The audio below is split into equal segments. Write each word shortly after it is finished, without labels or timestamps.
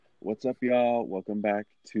What's up, y'all? Welcome back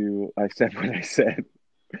to I Said What I Said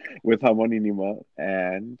with Harmony Nima.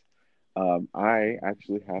 And I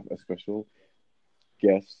actually have a special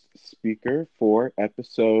guest speaker for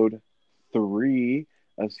episode 3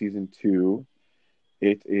 of season 2.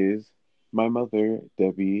 It is my mother,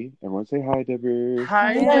 Debbie. Everyone say hi, Debbie.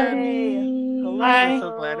 Hi, Hello. Debbie. We're Hi.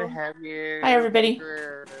 so glad to Hello. have Hi, you, baby everybody.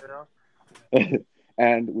 girl.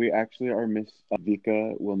 And we actually are miss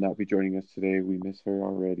Vika will not be joining us today. We miss her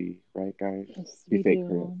already, right, guys? Yes, Be we fake for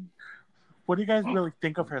do. What do you guys really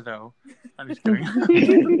think of her, though? I'm just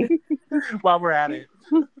kidding. it. While we're at it.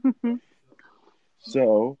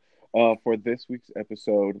 So, for this week's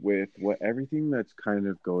episode, with what everything that's kind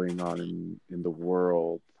of going on in the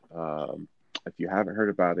world, if you haven't heard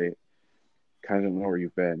about it, kind of know where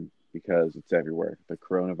you've been because it's everywhere. The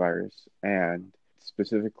coronavirus, and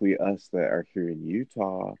specifically us that are here in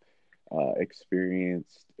Utah,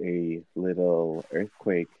 experienced a little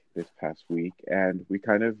earthquake this past week, and we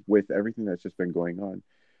kind of, with everything that's just been going on,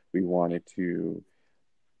 we wanted to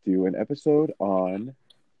do an episode on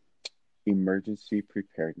emergency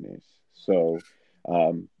preparedness. So,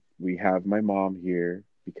 um, we have my mom here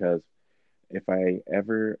because if I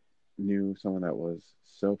ever knew someone that was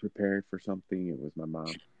so prepared for something, it was my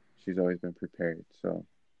mom. She's always been prepared. So,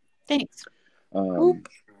 Thanks. um,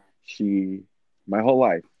 she, my whole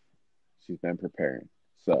life, she's been preparing.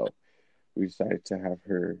 So, we decided to have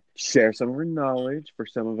her share some of her knowledge for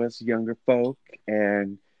some of us younger folk.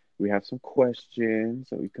 And we have some questions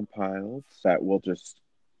that we compiled that we'll just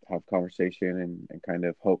have conversation and kind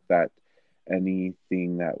of hope that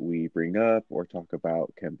anything that we bring up or talk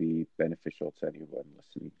about can be beneficial to anyone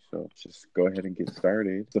listening. So just go ahead and get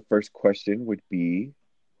started. The first question would be,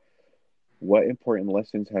 what important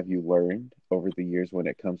lessons have you learned over the years when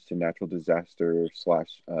it comes to natural disaster slash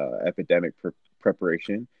epidemic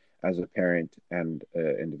preparation as a parent and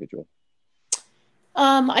individual?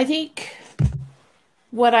 I think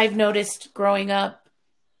what I've noticed growing up,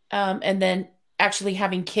 and then actually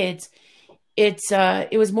having kids,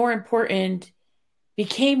 it was more important,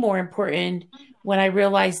 became more important when I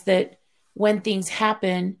realized that when things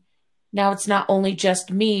happen, now it's not only just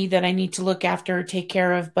me that I need to look after or take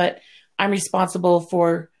care of, but I'm responsible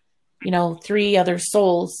for, three other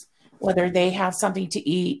souls, whether they have something to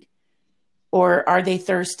eat or are they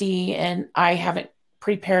thirsty and I haven't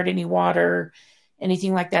prepared any water,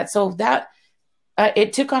 anything like that. So that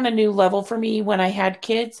it took on a new level for me when I had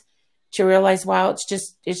kids to realize, wow, it's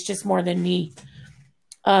just more than me.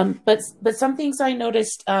 But some things I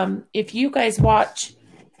noticed, if you guys watch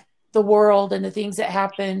the world and the things that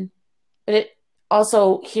happen, but it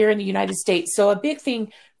also here in the United States. So a big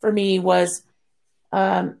thing for me was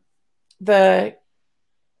um, the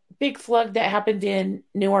big flood that happened in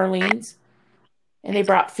New Orleans, and they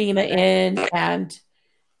brought FEMA in, and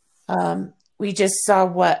we just saw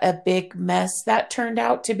what a big mess that turned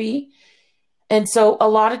out to be. And so a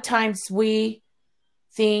lot of times we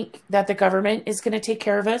think that the government is going to take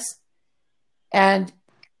care of us, and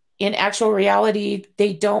in actual reality,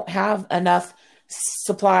 they don't have enough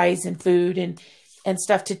supplies and food and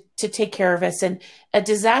stuff to take care of us. And a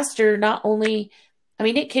disaster, not only, I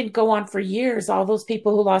mean, it can go on for years. All those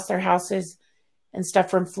people who lost their houses and stuff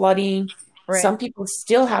from flooding, Right. some people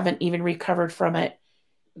still haven't even recovered from it.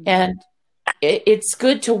 And it's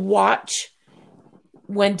good to watch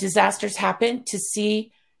when disasters happen to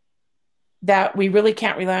see that we really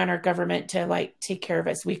can't rely on our government to like take care of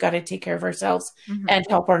us. We've got to take care of ourselves and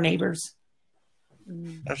help our neighbors.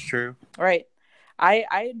 That's true. Right.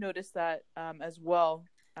 I noticed that as well,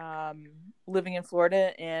 living in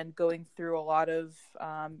Florida and going through a lot of,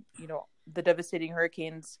 the devastating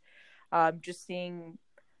hurricanes, just seeing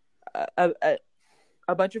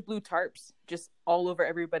a bunch of blue tarps just all over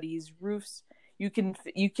everybody's roofs. You can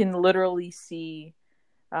literally see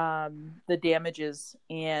the damages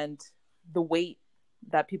and the weight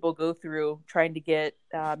that people go through trying to get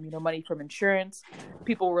money from insurance,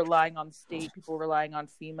 people relying on the state, people relying on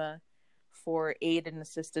FEMA for aid and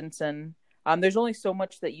assistance. And there's only so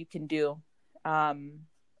much that you can do, and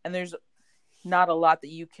there's not a lot that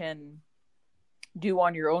you can do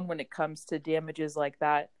on your own when it comes to damages like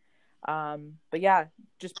that. But yeah,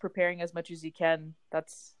 just preparing as much as you can.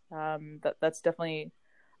 That's definitely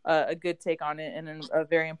a good take on it, and a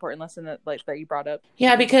very important lesson that you brought up.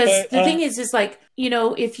 Yeah, because the thing is like,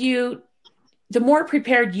 the more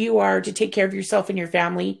prepared you are to take care of yourself and your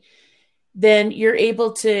family, then you're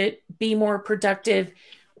able to be more productive.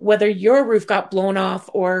 Whether your roof got blown off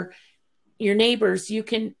or your neighbors, you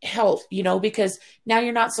can help, because now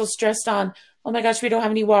you're not so stressed on, oh my gosh, we don't have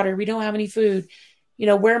any water, we don't have any food.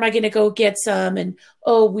 where am I going to go get some? And,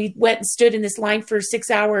 oh, we went and stood in this line for 6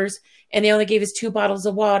 hours and they only gave us 2 bottles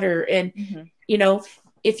of water. And,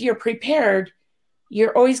 if you're prepared,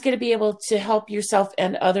 you're always going to be able to help yourself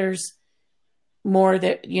and others more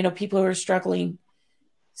that, people who are struggling.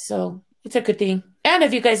 So it's a good thing. And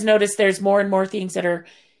if you guys notice, there's more and more things that are,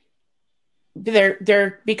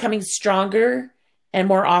 they're becoming stronger and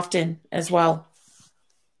more often as well.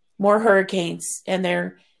 More hurricanes, and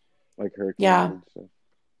they're like hurricanes. Yeah. And stuff.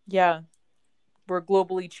 Yeah. We're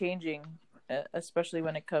globally changing, especially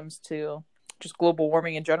when it comes to just global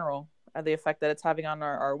warming in general, and the effect that it's having on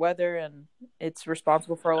our weather, and it's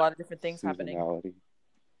responsible for a lot of different things happening. Seasonality.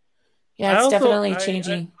 Yeah, it's definitely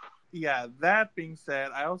changing. Yeah, that being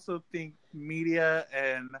said, I also think media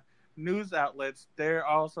and news outlets, they're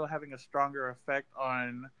also having a stronger effect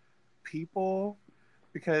on people,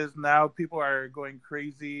 because now people are going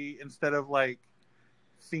crazy. Instead of like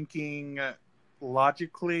thinking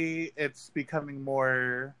logically, it's becoming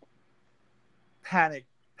more panic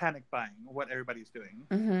buying what everybody's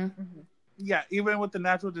doing. Yeah, even with the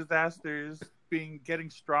natural disasters getting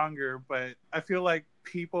stronger, but I feel like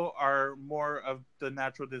people are more of the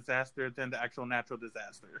natural disaster than the actual natural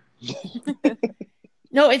disaster.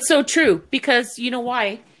 No, it's so true, because you know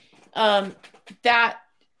why? That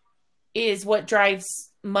is what drives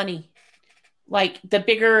money. Like, the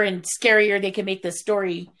bigger and scarier they can make the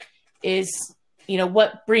story is,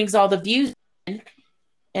 what brings all the views in.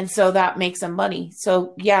 And so that makes them money.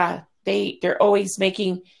 So yeah, they're always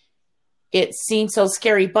making it seem so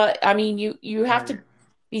scary. But I mean, you have to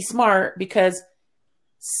be smart, because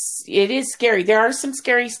it is scary. There are some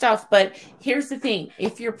scary stuff, but here's the thing.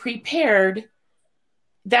 If you're prepared,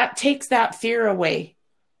 that takes that fear away.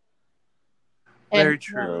 Very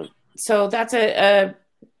true. So that's a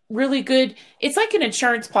really good, it's like an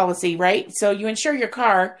insurance policy, right? So you insure your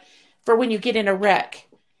car for when you get in a wreck,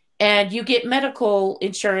 and you get medical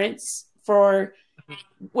insurance for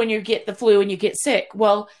when you get the flu and you get sick.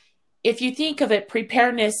 Well, if you think of it,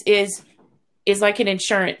 preparedness is like an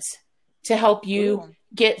insurance to help you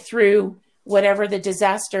get through whatever the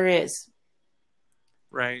disaster is.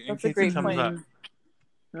 Right. That's a great point. Up.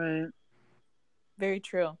 Right. Very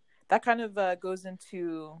true. That kind of goes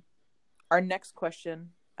into our next question.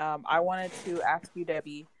 I wanted to ask you,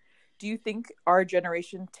 Debbie, do you think our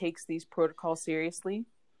generation takes these protocols seriously?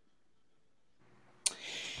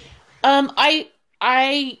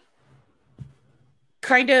 I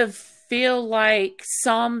kind of feel like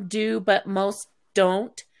some do, but most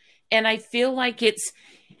don't. And I feel like it's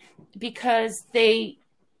because they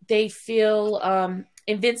feel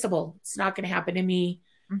invincible. It's not going to happen to me.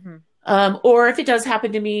 Or if it does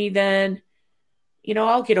happen to me, then,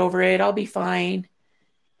 I'll get over it. I'll be fine.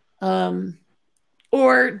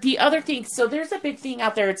 Or the other thing, so there's a big thing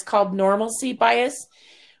out there. It's called normalcy bias,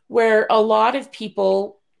 where a lot of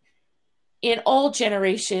people in all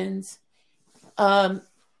generations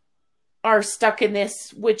are stuck in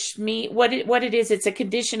this, which what it is, it's a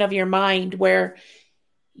condition of your mind where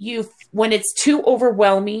when it's too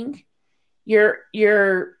overwhelming,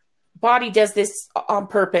 your body does this on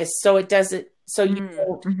purpose. So it does it so you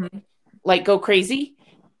don't like go crazy,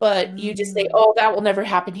 but you just say, oh, that will never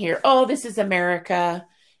happen here. Oh, this is America.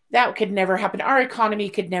 That could never happen. Our economy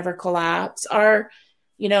could never collapse.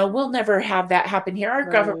 We'll never have that happen here. Our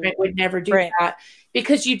government would never do that,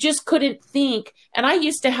 because you just couldn't think. And I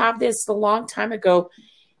used to have this a long time ago.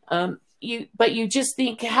 But you just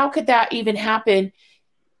think, how could that even happen?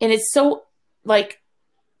 And it's so like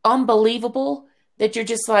unbelievable that you're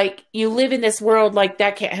just like, you live in this world like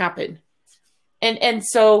that can't happen. And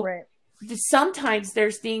so sometimes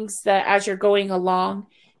there's things that as you're going along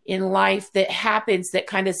in life that happens that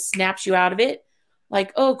kind of snaps you out of it.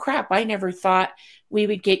 Like, oh crap, I never thought we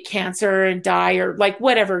would get cancer and die, or like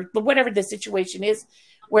whatever the situation is,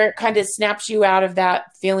 where it kind of snaps you out of that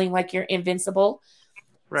feeling like you're invincible.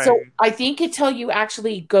 Right. So I think until you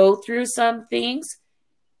actually go through some things,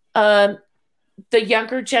 the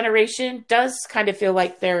younger generation does kind of feel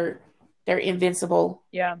like they're invincible.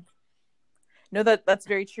 Yeah. No, that's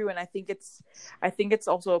very true. And I think it's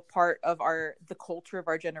also a part of the culture of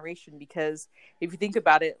our generation, because if you think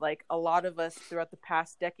about it, like a lot of us throughout the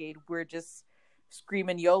past decade, we're just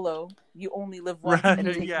screaming YOLO. You only live once, and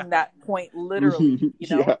taking that point literally,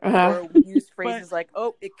 or we use phrases like,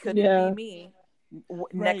 oh, it couldn't be me.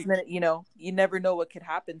 Next minute, you never know what could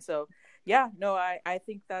happen. So yeah, no, I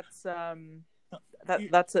think that's a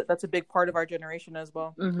big part of our generation as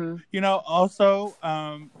well. Also,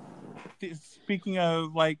 speaking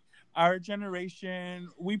of like our generation,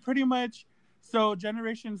 we pretty much, so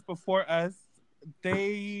generations before us,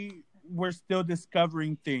 they we're still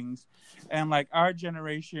discovering things, and like our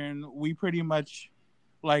generation, we pretty much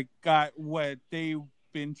like got what they've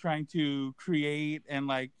been trying to create, and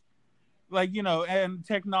like and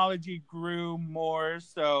technology grew more,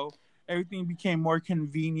 so everything became more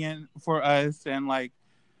convenient for us, and like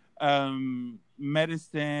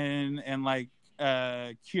medicine and like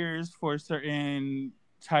cures for certain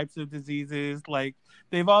types of diseases, like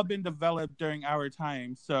they've all been developed during our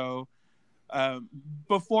time. So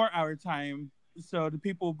before our time, so the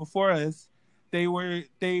people before us, they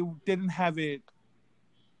didn't have it.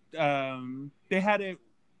 They had it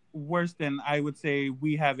worse than I would say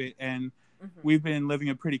we have it, and we've been living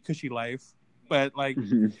a pretty cushy life. But like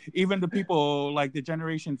even the people like the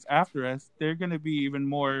generations after us, they're gonna be even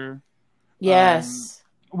more. Yes.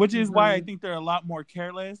 Which is why I think they're a lot more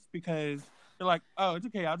careless, because they're like, oh, it's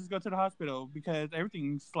okay, I'll just go to the hospital because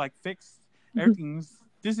everything's like fixed.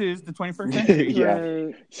 This is the 21st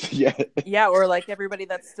century. Yeah, or like everybody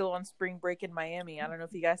that's still on spring break in Miami. I don't know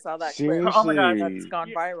if you guys saw that clip. Oh my god, that's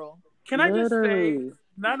gone viral. Can I just say,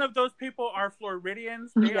 none of those people are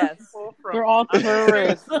Floridians. They are people from, they're all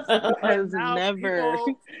tourists. Because never.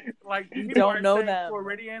 People don't know them.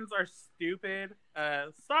 Floridians are stupid.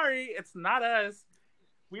 Sorry, it's not us.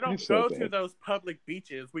 We don't It's go okay. to those public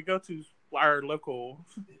beaches. We go to our local.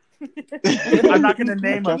 I'm not going to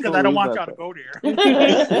name them because I don't want y'all to go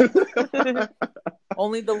there.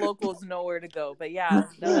 Only the locals know where to go. But yeah,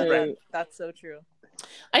 no, that's so true.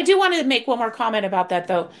 I do want to make one more comment about that,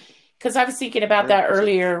 though, because I was thinking about that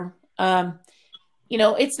earlier.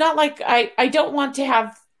 It's not like I don't want to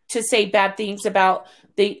have to say bad things about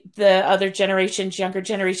the other generations, younger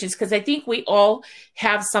generations, because I think we all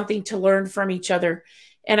have something to learn from each other.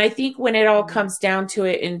 And I think when it all comes down to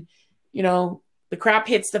it, and, the crap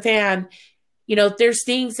hits the fan, there's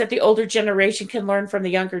things that the older generation can learn from the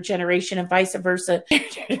younger generation and vice versa.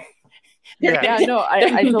 Yeah, no,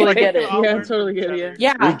 I totally get it. Yeah, I totally get it.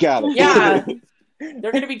 Yeah. We got it. Yeah.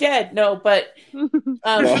 They're going to be dead. No, but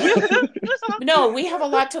no, we have a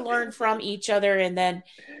lot to learn from each other. And then,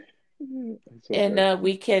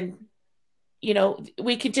 we can,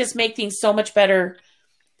 we could just make things so much better,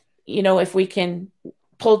 if we can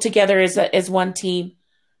pull together as one team.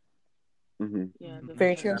 Mm-hmm. Yeah,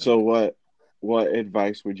 very true. So what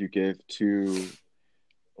advice would you give to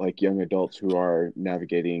like young adults who are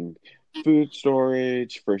navigating food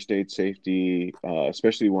storage, first aid safety,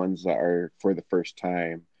 especially ones that are for the first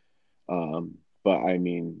time? But I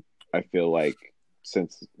mean, I feel like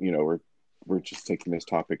since, we're just taking this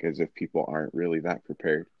topic as if people aren't really that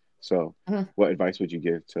prepared. So what advice would you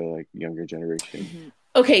give to like younger generation?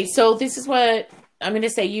 Okay, so this is what I'm going to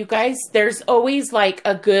say, you guys. There's always like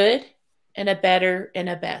a good and a better and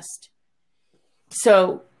a best.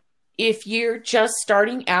 So if you're just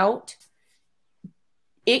starting out,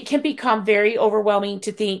 it can become very overwhelming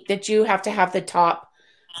to think that you have to have the top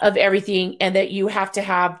of everything and that you have to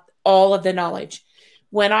have all of the knowledge.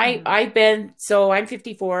 When I'm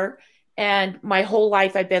 54, and my whole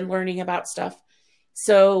life I've been learning about stuff.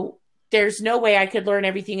 So there's no way I could learn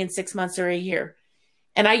everything in 6 months or a year.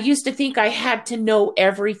 And I used to think I had to know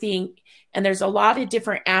everything. And there's a lot of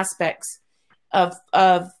different aspects of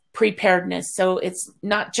preparedness. So it's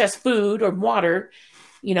not just food or water,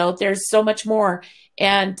 there's so much more.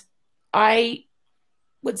 And I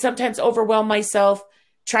would sometimes overwhelm myself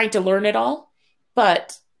trying to learn it all,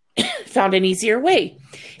 but found an easier way.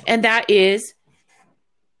 And that is,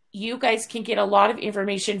 you guys can get a lot of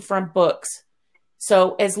information from books.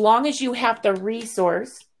 So as long as you have the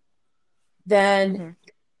resource, then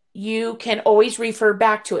you can always refer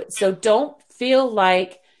back to it. So don't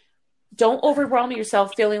overwhelm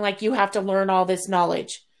yourself feeling like you have to learn all this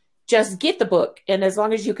knowledge. Just get the book. And as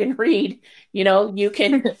long as you can read, you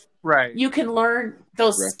can, you can learn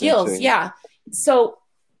those skills. Yeah. So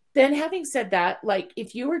then having said that, like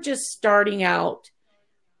if you were just starting out,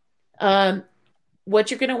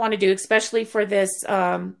 what you're going to want to do, especially for this,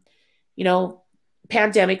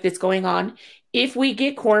 pandemic that's going on, if we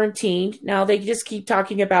get quarantined, now they just keep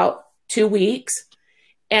talking about 2 weeks,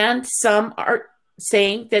 and some are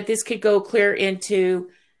saying that this could go clear into,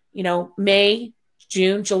 May,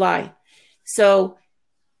 June, July. So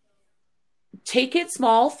take it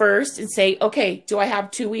small first and say, okay, do I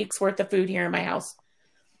have 2 weeks worth of food here in my house?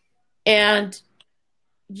 And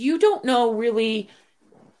you don't know really.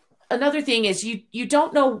 Another thing is you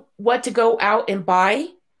don't know what to go out and buy.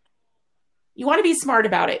 You want to be smart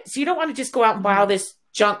about it. So you don't want to just go out and buy all this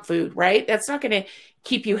junk food, right? That's not going to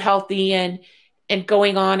keep you healthy and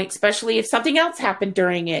going on, especially if something else happened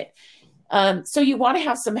during it. So you want to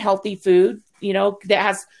have some healthy food, that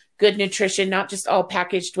has good nutrition, not just all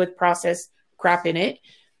packaged with processed crap in it.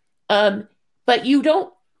 But you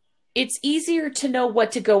don't, it's easier to know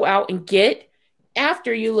what to go out and get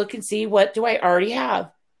after you look and see what do I already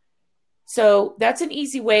have. So that's an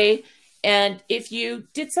easy way. And if you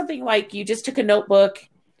did something like you just took a notebook,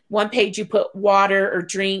 one page you put water or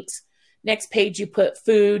drinks, next page you put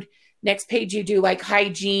food, next page you do like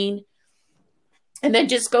hygiene, and then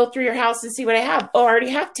just go through your house and see what I have. Oh, I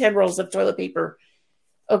already have 10 rolls of toilet paper.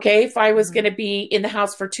 Okay, if I was going to be in the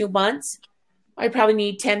house for 2 months, I probably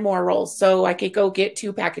need 10 more rolls. So I could go get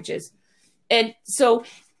 2 packages. And so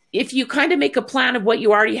if you kind of make a plan of what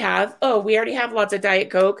you already have, oh, we already have lots of Diet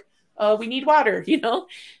Coke. Oh, we need water, you know?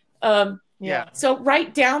 Yeah. So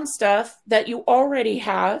write down stuff that you already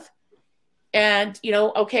have. And, you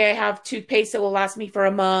know, okay, I have toothpaste that will last me for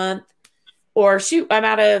a month. Or shoot, I'm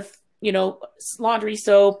out of, you know, laundry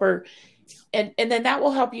soap and then that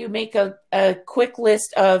will help you make a quick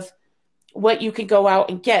list of what you can go out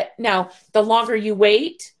and get. Now, the longer you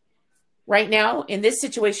wait, right now in this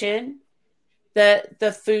situation,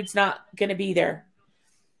 the food's not going to be there.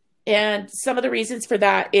 And some of the reasons for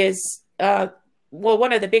that is,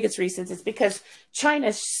 one of the biggest reasons is because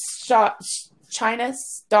China stopped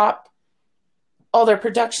all their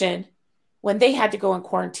production when they had to go in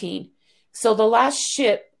quarantine. So the last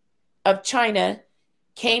ship of China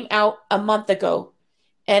came out a month ago,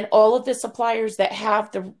 and all of the suppliers that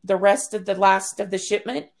have the rest of the last of the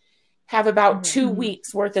shipment have about 2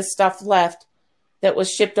 weeks worth of stuff left that was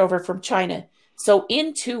shipped over from China. So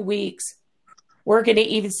in 2 weeks, we're going to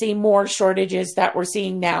even see more shortages that we're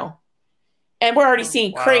seeing now. And we're already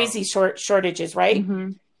seeing crazy shortages, right?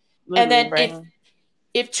 Mm-hmm. And then right.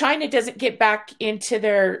 if China doesn't get back into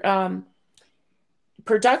their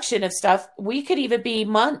production of stuff, we could even be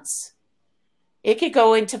months. It could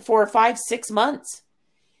go into 4 or 5, 6 months.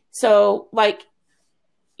 So, like,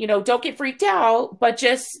 you know, don't get freaked out, but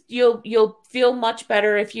just you'll feel much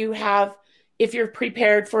better if you're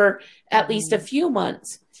prepared for at least a few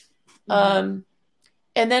months. And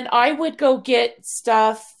then I would go get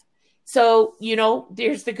stuff. So, you know,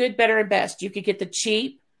 there's the good, better, and best. You could get the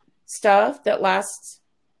cheap stuff that lasts,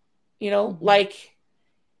 you know, like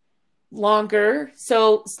longer.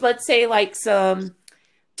 So let's say like some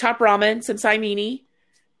top ramen, some saimini,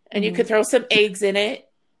 and you could throw some eggs in it,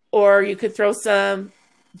 or you could throw some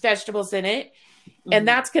vegetables in it. And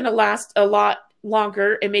that's going to last a lot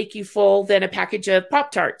longer and make you full than a package of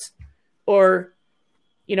Pop-Tarts or,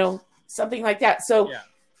 you know, something like that. So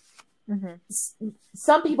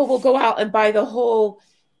some people will go out and buy the whole,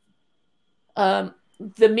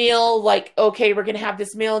 the meal, like, okay, we're going to have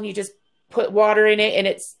this meal, and you just put water in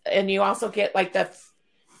it, and you also get like the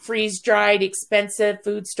freeze dried, expensive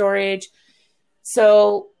food storage.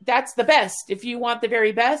 So that's the best. If you want the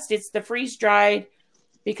very best, it's the freeze dried,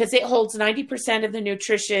 because it holds 90% of the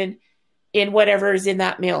nutrition in whatever is in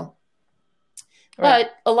that meal. Right.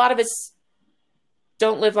 But a lot of us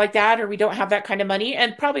don't live like that, or we don't have that kind of money.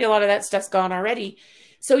 And probably a lot of that stuff's gone already.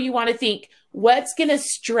 So you want to think, what's going to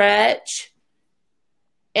stretch?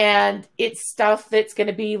 And it's stuff that's going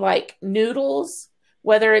to be like noodles,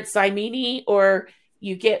 whether it's saimini or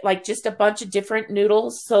you get like just a bunch of different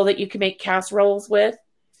noodles so that you can make casseroles with.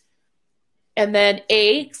 And then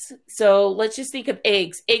eggs. So let's just think of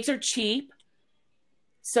eggs. Eggs are cheap.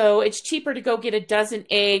 So it's cheaper to go get a dozen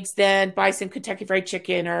eggs than buy some Kentucky Fried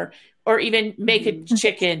Chicken or even make a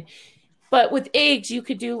chicken. But with eggs, you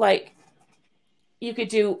could do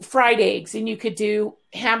fried eggs, and you could do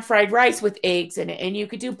ham fried rice with eggs in it, and you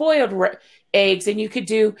could do boiled eggs, and you could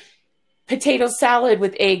do potato salad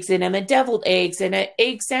with eggs in them, and deviled eggs, and an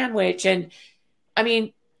egg sandwich. And I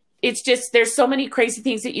mean, it's just, there's so many crazy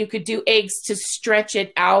things that you could do eggs to stretch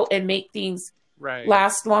it out and make things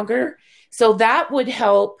last longer. So that would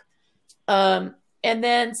help. And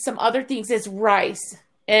then some other things is rice.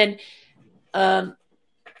 And I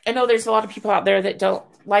know there's a lot of people out there that don't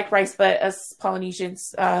like rice, but us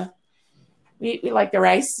Polynesians, we like the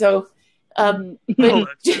rice. So, but I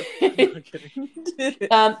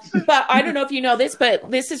don't know if you know this, but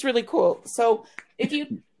this is really cool. So if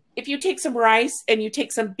you take some rice and you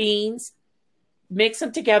take some beans, mix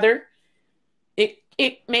them together,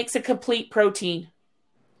 it makes a complete protein.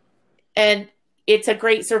 And it's a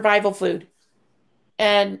great survival food.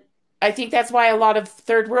 And I think that's why a lot of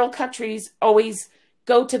third world countries always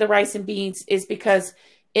go to the rice and beans, is because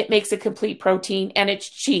it makes a complete protein and it's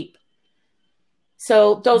cheap.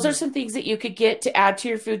 So those are some things that you could get to add to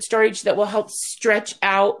your food storage that will help stretch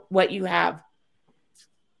out what you have.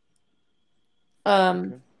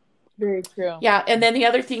 Very true. Yeah. And then the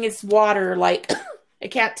other thing is water. Like, I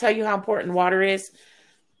can't tell you how important water is.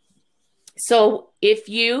 So if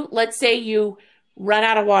let's say you run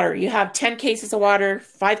out of water. You have 10 cases of water,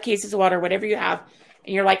 5 cases of water, whatever you have.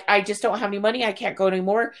 And you're like, I just don't have any money. I can't go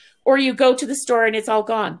anymore. Or you go to the store and it's all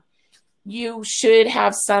gone. You should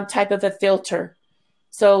have some type of a filter.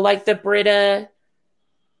 So like the Brita,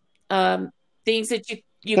 things that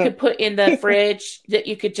you could put in the fridge that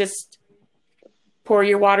you could just pour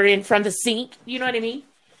your water in from the sink. You know what I mean?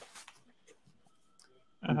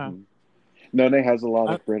 Uh-huh. None has a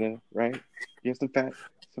lot of Brita, right? You have some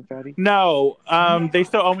fatty? No, they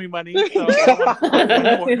still owe me money. So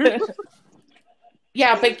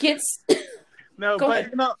yeah, but no,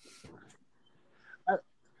 but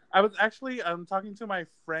I was actually talking to my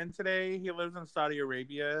friend today. He lives in Saudi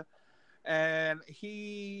Arabia, and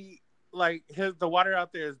the water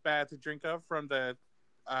out there is bad to drink of from the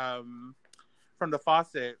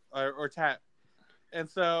faucet or tap. And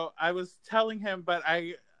so I was telling him, but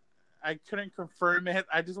I couldn't confirm it.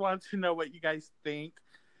 I just wanted to know what you guys think,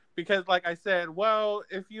 because like I said, well,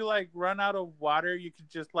 if you like run out of water, you could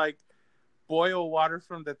just like boil water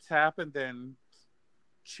from the tap and then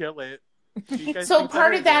chill it. So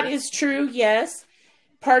part of that is true, yes.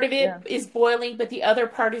 Part of it is boiling, but the other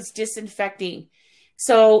part is disinfecting.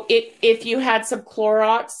 So if you had some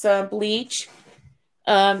Clorox, some bleach,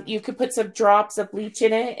 you could put some drops of bleach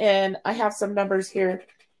in it, and I have some numbers here.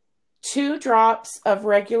 2 drops of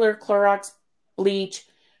regular Clorox bleach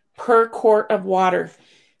per quart of water.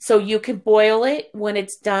 So you can boil it. When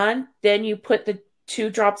it's done, then you put the 2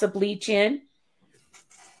 drops of bleach in.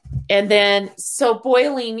 And then, so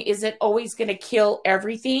boiling isn't always going to kill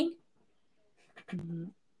everything. Mm-hmm.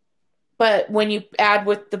 But when you add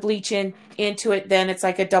with the bleach into it, then it's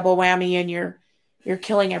like a double whammy and you're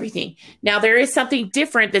killing everything. Now, there is something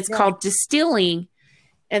different that's called distilling.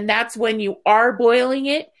 And that's when you are boiling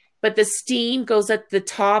it, but the steam goes at the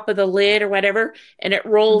top of the lid or whatever, and it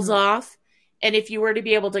rolls off. And if you were to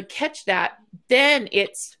be able to catch that, then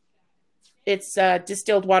it's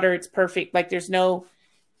distilled water. It's perfect. Like there's no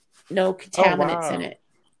contaminants in it.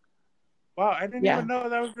 Wow, I didn't even know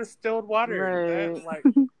that was distilled water.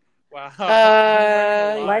 Right.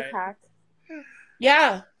 Wow. Life hack.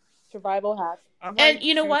 Yeah. Survival hack. I'm and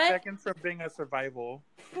you know 2 what? seconds from being a survival.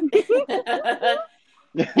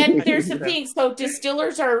 And there's some things. So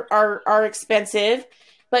distillers are expensive,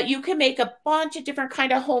 but you can make a bunch of different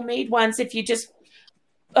kind of homemade ones if you just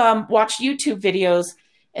watch YouTube videos,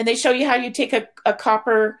 and they show you how you take a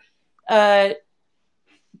copper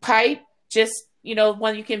pipe, just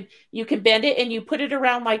one you can bend it, and you put it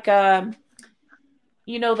around like those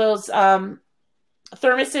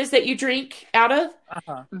thermoses that you drink out of.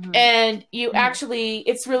 Uh-huh. Mm-hmm. And you actually,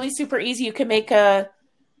 it's really super easy. You can make a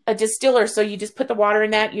distiller. So you just put the water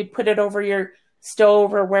in that, you'd put it over your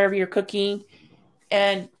stove or wherever you're cooking,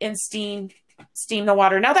 and steam the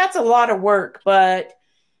water. Now that's a lot of work, but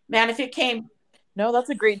man, if it came. No, that's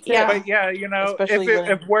a great tip. Yeah. But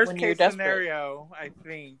if worst case scenario, I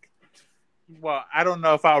think, well, I don't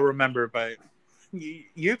know if I'll remember, but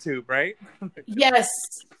YouTube, right? Yes.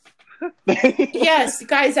 Yes,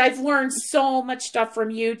 guys, I've learned so much stuff from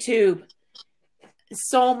YouTube.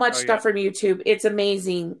 From YouTube. It's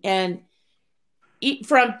amazing. And eat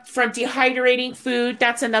from dehydrating food.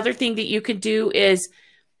 That's another thing that you could do is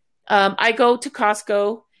I go to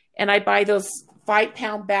Costco and I buy those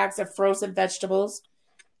 5-pound bags of frozen vegetables.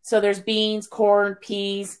 So there's beans, corn,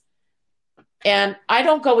 peas. And I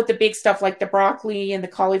don't go with the big stuff like the broccoli and the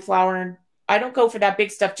cauliflower. And I don't go for that big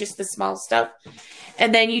stuff, just the small stuff.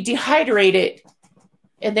 And then you dehydrate it.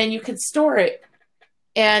 And then you can store it.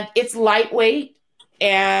 And it's lightweight.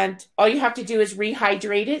 And all you have to do is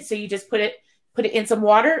rehydrate it. So you just put it in some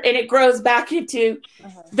water, and it grows back into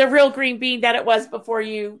the real green bean that it was before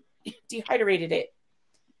you dehydrated it.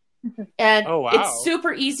 And it's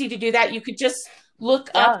super easy to do that. You could just look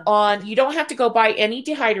up you don't have to go buy any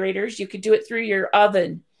dehydrators. You could do it through your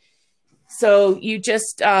oven. So you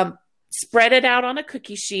just spread it out on a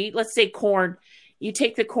cookie sheet. Let's say corn. You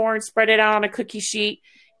take the corn, spread it out on a cookie sheet,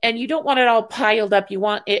 and you don't want it all piled up. You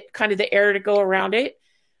want it kind of the air to go around it.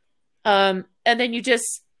 And then you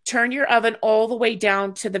just turn your oven all the way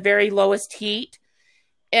down to the very lowest heat.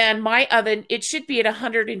 And my oven, it should be at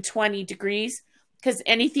 120 degrees, because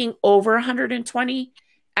anything over 120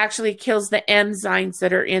 actually kills the enzymes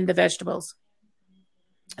that are in the vegetables.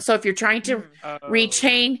 So if you're trying to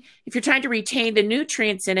retain the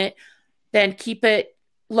nutrients in it, then keep it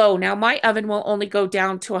low. Now my oven will only go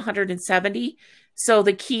down to 170. So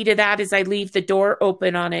the key to that is I leave the door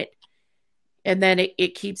open on it, and then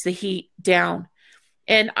it keeps the heat down.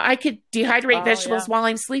 And I could dehydrate vegetables while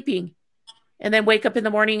I'm sleeping, and then wake up in the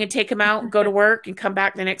morning and take them out and go to work and come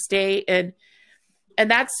back the next day. And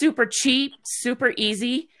that's super cheap, super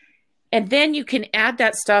easy. And then you can add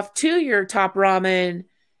that stuff to your top ramen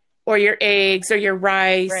or your eggs or your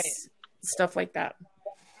rice, stuff like that.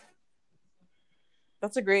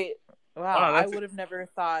 That's a great, wow. I would have never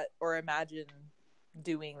thought or imagined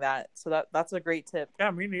doing that. So that's a great tip.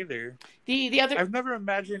 Yeah, me neither. The other, I've never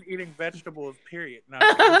imagined eating vegetables, period. No.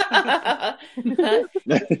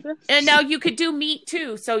 And now you could do meat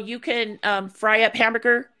too. So you can fry up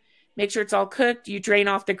hamburger, make sure it's all cooked. You drain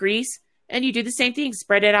off the grease, and you do the same thing.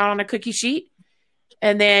 Spread it out on a cookie sheet,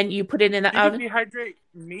 and then you put it in the oven. You dehydrate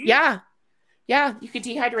meat? Yeah. You could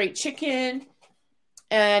dehydrate chicken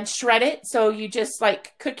and shred it. So you just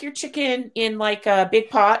like cook your chicken in like a big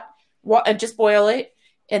pot and just boil it,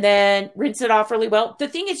 and then rinse it off really well. The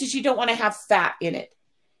thing is you don't want to have fat in it,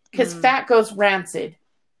 because fat goes rancid.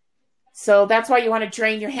 So that's why you want to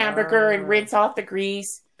drain your hamburger and rinse off the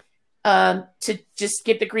grease to just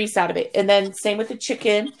get the grease out of it. And then same with the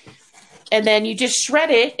chicken. And then you just shred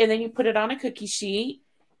it, and then you put it on a cookie sheet,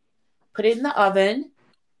 put it in the oven,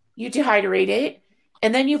 you dehydrate it,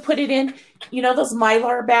 and then you put it in, those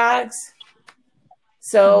Mylar bags.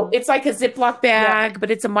 So it's like a Ziploc bag, but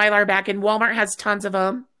it's a Mylar bag, and Walmart has tons of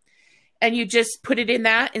them. And you just put it in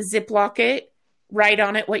that and Ziploc it, write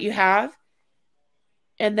on it what you have.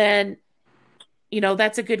 And then,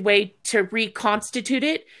 that's a good way to reconstitute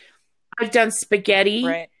it. I've done spaghetti.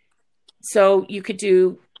 Right. So you could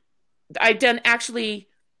actually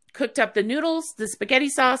cooked up the noodles, the spaghetti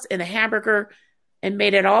sauce, and the hamburger, and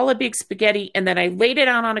made it all a big spaghetti. And then I laid it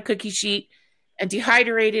out on a cookie sheet and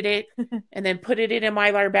dehydrated it and then put it in a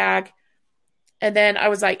Mylar bag. And then I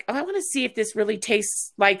was like, I want to see if this really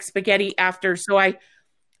tastes like spaghetti after. So I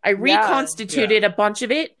reconstituted a bunch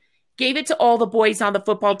of it, gave it to all the boys on the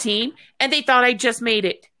football team, and they thought I just made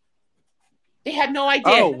it. They had no idea.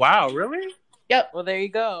 Oh, wow. Really? Yep. Well, there you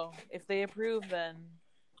go. If they approve, then...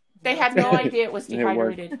 They had no idea it was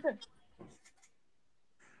dehydrated.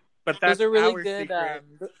 But that's those are really good.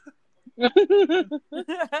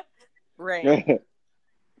 Right.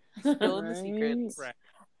 Spilling the secrets. Right.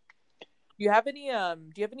 Do you have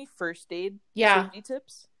any first aid safety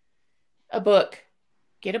tips? A book.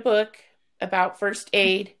 Get a book about first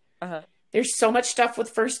aid. There's so much stuff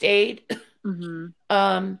with first aid.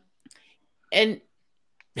 And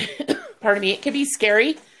pardon me, it can be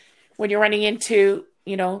scary when you're running into,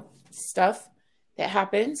 stuff that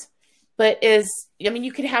happens. But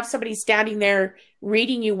you could have somebody standing there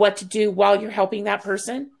reading you what to do while you're helping that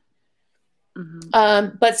person.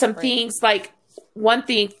 But some things, like one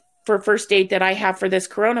thing for first aid that I have for this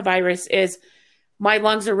coronavirus is my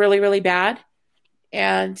lungs are really, really bad.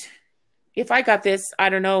 And if I got this, I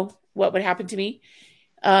don't know what would happen to me.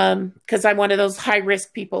 Because I'm one of those high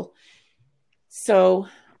risk people. So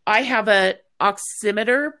I have a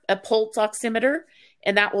oximeter, a pulse oximeter,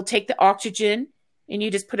 and that will take the oxygen and you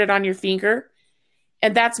just put it on your finger.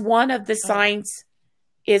 And that's one of the signs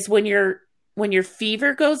is when your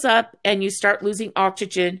fever goes up and you start losing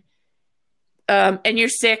oxygen, and you're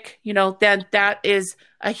sick, then that is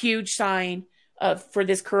a huge sign for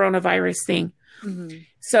this coronavirus thing.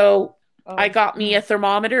 So I got me a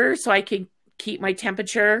thermometer so I can keep my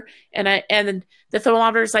temperature, and the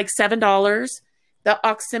thermometer is like $7. The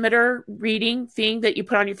oximeter reading thing that you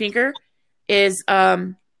put on your finger is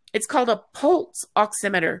it's called a pulse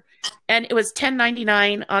oximeter, and it was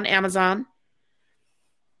 $10.99 on Amazon.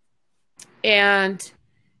 And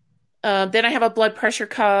then I have a blood pressure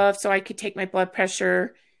cuff so I could take my blood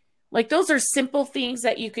pressure. Like, those are simple things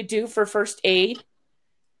that you could do for first aid.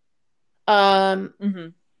 You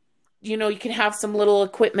can have some little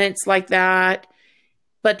equipments like that,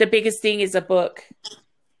 but the biggest thing is a book.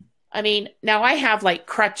 I mean, now I have like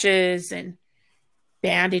crutches and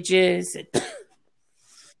bandages and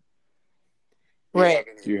right.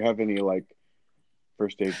 Do you have any like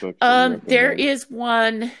first aid books? There is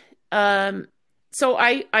one. So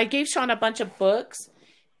I gave Sean a bunch of books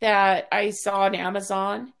that I saw on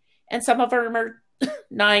Amazon, and some of them are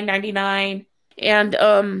 $9.99.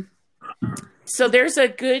 And so there's a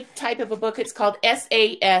good type of a book. It's called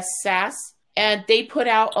SAS, and they put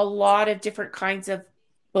out a lot of different kinds of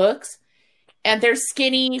books, and they're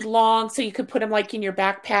skinny, long, so you could put them like in your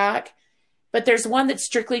backpack. But there's one that's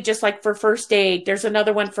strictly just like for first aid. There's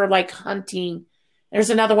another one for like hunting. There's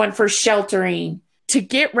another one for sheltering. To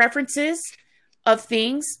get references of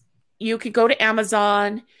things, you could go to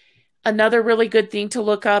Amazon. Another really good thing to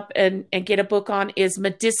look up and get a book on is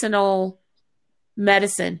medicinal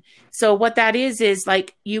medicine. So what that is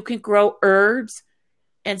like you can grow herbs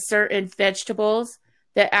and certain vegetables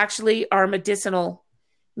that actually are medicinal,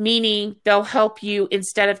 meaning they'll help you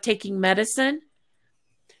instead of taking medicine.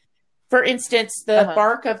 For instance, the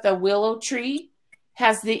bark of the willow tree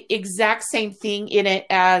has the exact same thing in it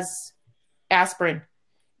as aspirin.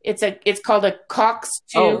 It's called a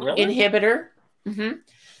COX-2 inhibitor. Mm-hmm.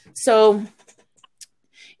 So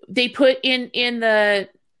they put in the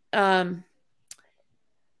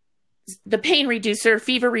pain reducer,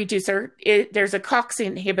 fever reducer. There's a COX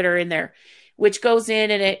inhibitor in there, which goes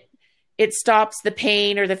in and it stops the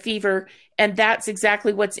pain or the fever, and that's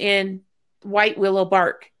exactly what's in white willow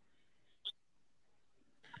bark.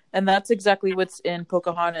 And that's exactly what's in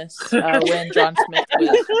Pocahontas when John Smith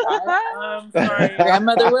was. Sorry.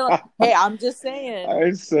 Grandmother Willow. Hey, I'm just saying.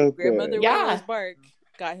 Grandmother Yeah. Willow's bark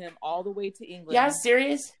got him all the way to England. Yeah,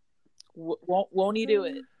 serious. Won't he do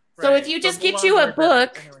it? So if you just get you a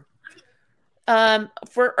book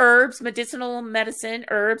for herbs, medicinal medicine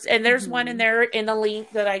herbs, and there's one in there in the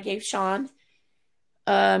link that I gave Sean.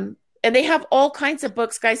 And they have all kinds of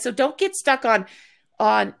books, guys. So don't get stuck on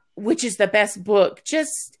which is the best book.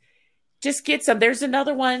 Just get some. There's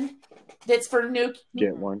another one that's for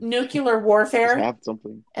nuclear warfare. Just have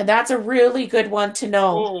something. And that's a really good one to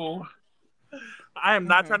know. Oh, I am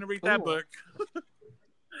not trying to read that book.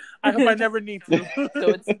 I hope I never need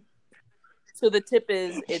to. So the tip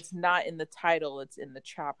is, it's not in the title, it's in the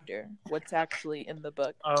chapter. What's actually in the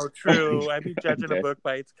book. Oh, true. I'd be judging a book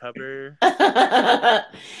by its cover. Yeah,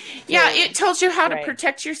 it tells you how to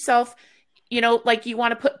protect yourself. Like you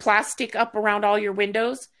want to put plastic up around all your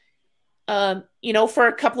windows, for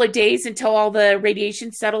a couple of days until all the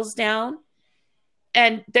radiation settles down.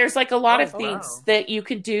 And there's like a lot of things that you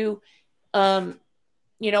can do.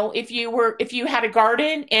 If you had a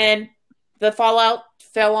garden and the fallout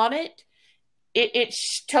fell on it, it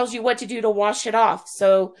tells you what to do to wash it off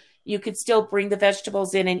so you could still bring the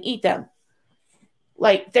vegetables in and eat them.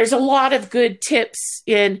 Like there's a lot of good tips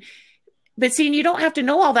but see, you don't have to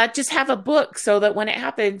know all that. Just have a book so that when it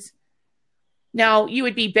happens, now you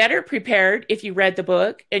would be better prepared if you read the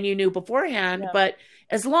book and you knew beforehand, but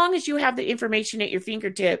as long as you have the information at your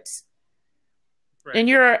fingertips, and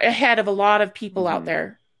you're ahead of a lot of people out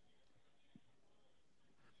there.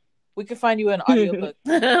 We could find you an audiobook.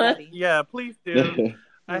 Yeah, please do.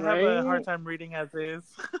 I have a hard time reading as is.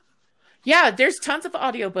 Yeah, there's tons of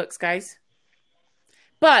audiobooks, guys.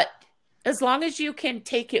 But as long as you can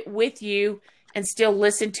take it with you and still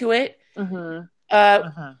listen to it, or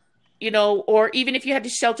even if you had to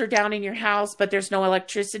shelter down in your house, but there's no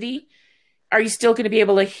electricity, are you still going to be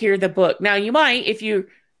able to hear the book? Now, you might, if you're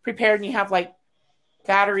prepared and you have like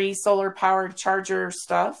battery, solar powered charger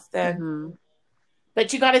stuff, then...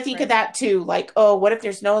 But you got to think of that too. Like, oh, what if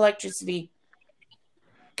there's no electricity?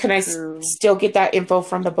 Can I still get that info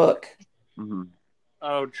from the book? Mm-hmm.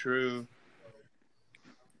 Oh, true.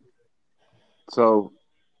 So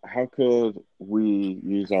how could we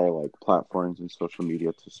use our platforms and social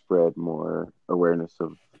media to spread more awareness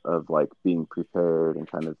of being prepared and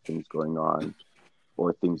kind of things going on,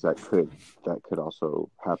 or things that could also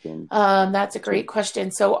happen? That's a great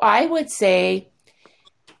question. So I would say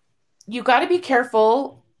you got to be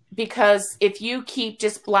careful, because if you keep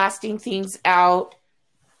just blasting things out,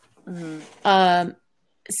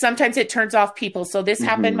 sometimes it turns off people. So this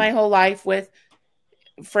happened my whole life with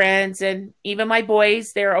friends, and even my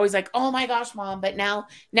boys. They're always like, "Oh my gosh, Mom!" But now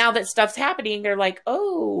that stuff's happening, they're like,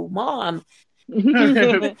 "Oh, Mom,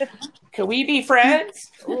 can we be friends?"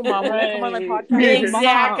 Oh, Mom, want to come on my podcast?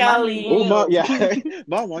 Exactly. Oh, Mom, yeah.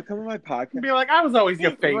 Mom, want to come on my podcast? Be like, I was always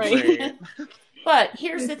your favorite. But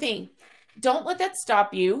here's the thing. Don't let that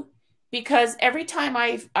stop you, because every time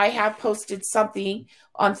I have posted something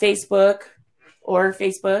on Facebook,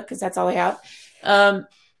 because that's all I have,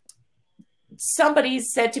 somebody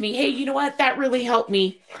said to me, "Hey, you know what? That really helped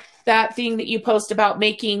me. That thing that you post about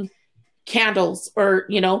making candles,"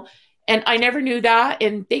 and I never knew that.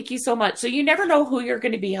 And thank you so much. So you never know who you're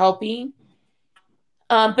going to be helping.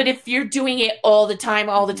 But if you're doing it all the time,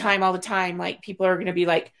 like people are going to be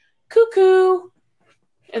like, "Cuckoo,"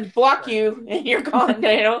 and block you, and you're gone,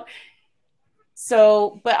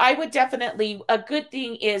 So, but I would definitely, a good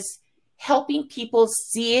thing is helping people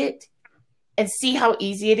see it and see how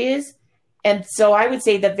easy it is. And so I would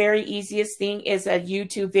say the very easiest thing is a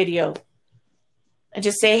YouTube video. And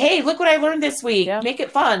just say, "Hey, look what I learned this week." Yeah. Make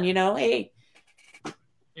it fun, Hey.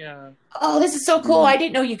 Yeah. Oh, this is so cool. I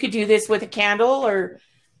didn't know you could do this with a candle, or,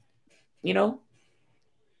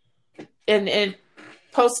 and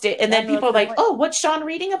post it. And then people are like, "Oh, what's Sean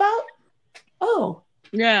reading about?" Oh.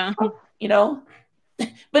 Yeah.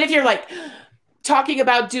 But if you're like talking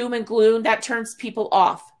about doom and gloom, that turns people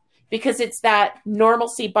off, because it's that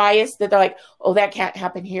normalcy bias that they're like, "Oh, that can't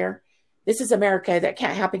happen here. This is America. That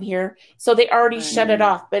can't happen here." So they already shut it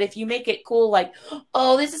off. But if you make it cool, like,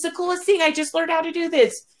 "Oh, this is the coolest thing. I just learned how to do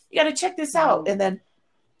this. You got to check this out." And then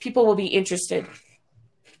people will be interested.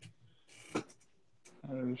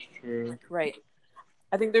 That is true. Right.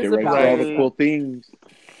 I think there's Get ready for all the cool things.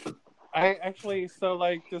 I actually, so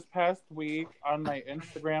like this past week on my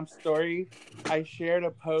Instagram story, I shared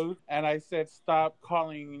a post and I said, stop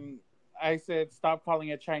calling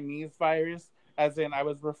it Chinese virus, as in I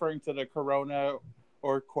was referring to the corona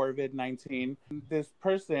or COVID-19. This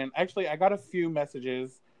person, actually, I got a few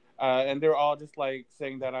messages and they're all just like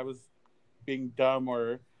saying that I was being dumb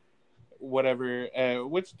or whatever,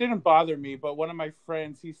 which didn't bother me. But one of my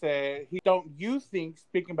friends, he said,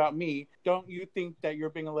 speaking about me, don't you think that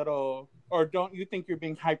you're being a little, or don't you think you're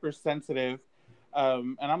being hypersensitive?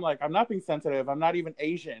 And I'm like, I'm not being sensitive. I'm not even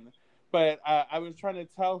Asian. But I was trying to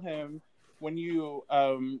tell him, when you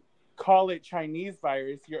call it Chinese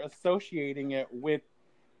virus, you're associating it with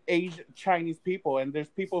Asian Chinese people. And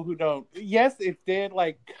there's people who don't. Yes, it did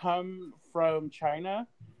like come from China,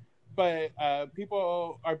 but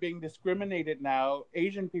people are being discriminated now.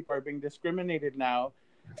 Asian people are being discriminated now,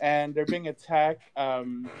 and they're being attacked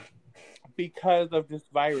because of this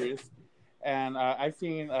virus. And I've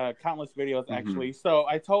seen countless videos, actually. So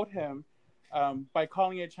I told him, by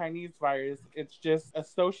calling it Chinese virus, it's just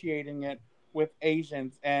associating it with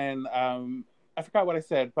Asians. And I forgot what I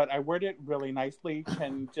said, but I worded it really nicely.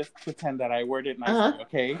 Can just pretend that I worded it nicely,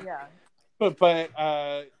 okay? Yeah. But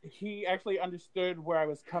he actually understood where I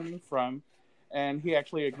was coming from, and he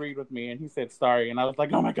actually agreed with me, and he said sorry. And I was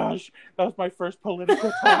like, oh my gosh, that was my first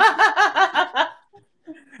political talk.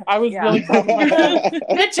 I was really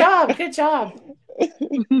Good job.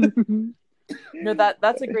 No,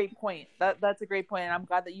 that's a great point. That's a great point, and I'm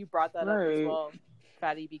glad that you brought that up as well,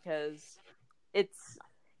 Fatty, because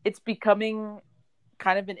it's becoming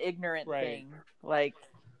kind of an ignorant thing. Like,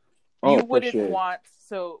 you wouldn't want,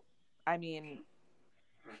 so I mean,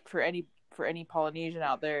 for any Polynesian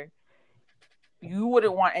out there, you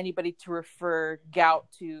wouldn't want anybody to refer gout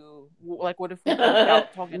to, like, what if we call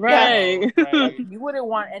gout Tongan? Right. Like, you wouldn't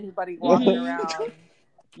want anybody walking around,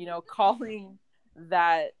 calling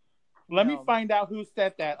that. Let me find out who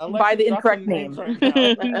said that. By the incorrect name.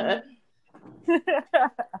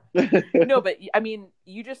 No, but I mean,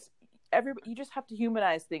 you just have to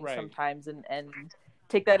humanize things sometimes and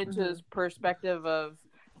take that into this perspective of,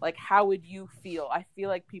 like, how would you feel? I feel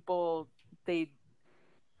like people, they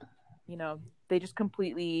just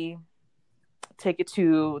completely take it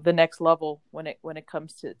to the next level when it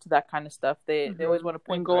comes to that kind of stuff. They always want to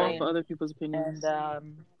point and go off other people's opinions.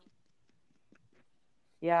 And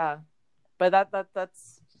yeah, but that's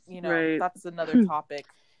that's another topic.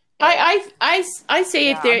 I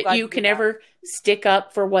say if you can ever stick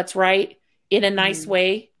up for what's right in a nice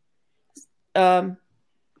way, then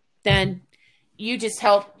you just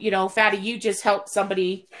help, Fatty, you just help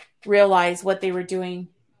somebody realize what they were doing,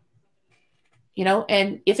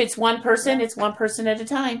 and if it's one person, it's one person at a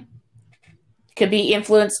time. Could be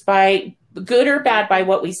influenced by good or bad by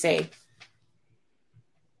what we say.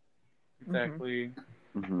 Exactly.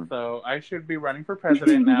 Mm-hmm. So I should be running for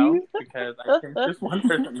president now because I think just one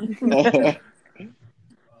person.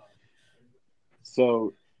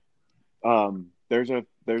 So,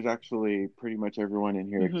 there's actually pretty much everyone in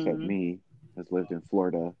here except me has lived in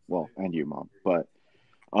Florida. Well, and you, Mom. But,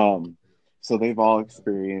 so they've all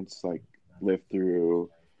experienced, like, lived through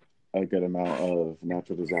a good amount of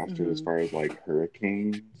natural disasters as far as, like,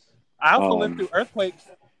 hurricanes. I also lived through earthquakes.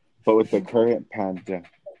 But with the current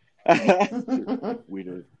pandemic, we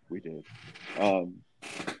did.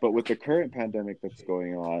 But with the current pandemic that's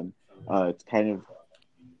going on, it's kind of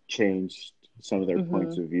changed some of their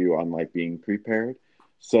points of view on, like, being prepared.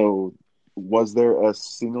 So was there a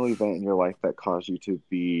single event in your life that caused you to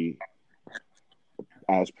be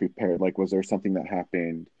as prepared? Like, was there something that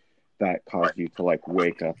happened that caused you to, like,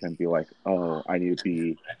 wake up and be like, oh, I need to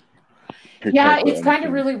be prepared? Yeah, it's kind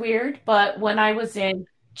of really weird, but when I was in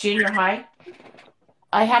junior high,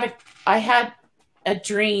 I had a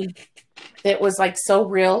dream that was, like, so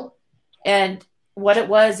real. And what it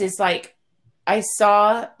was is, like, I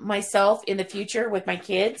saw myself in the future with my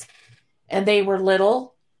kids, and they were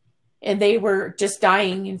little and they were just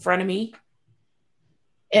dying in front of me.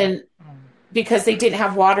 And because they didn't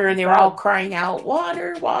have water, and they were all crying out,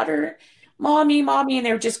 water, water, mommy, mommy. And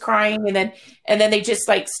they were just crying. And then they just,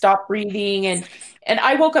 like, stopped breathing. And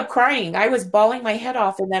I woke up crying. I was bawling my head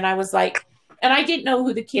off. And then I was like, and I didn't know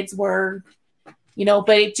who the kids were,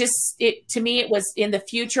 but to me, it was in the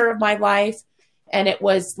future of my life. And it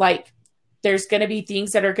was like, there's going to be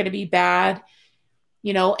things that are going to be bad,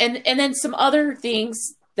 and then some other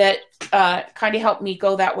things that kind of helped me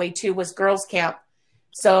go that way too was girls camp.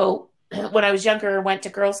 So when I was younger, I went to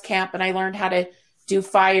girls camp and I learned how to do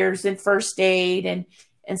fires and first aid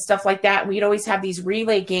and stuff like that. And we'd always have these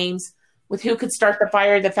relay games with who could start the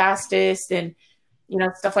fire the fastest and,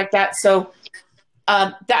 stuff like that. So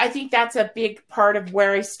I think that's a big part of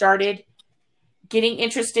where I started getting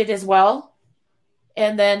interested as well.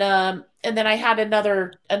 And then I had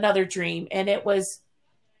another dream, and it was,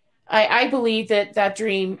 I believe that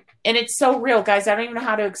dream, and it's so real, guys. I don't even know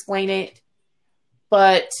how to explain it,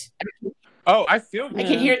 but I feel you. I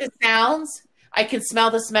can hear the sounds. I can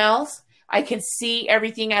smell the smells. I can see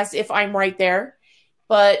everything as if I'm right there.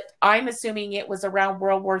 But I'm assuming it was around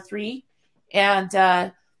World War III,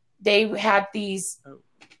 and they had these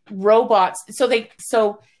robots.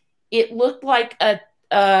 So it looked like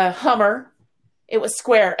a Hummer. It was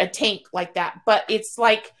square, a tank like that. But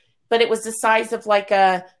it was the size of like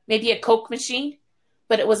maybe a Coke machine,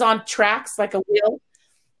 but it was on tracks like a wheel.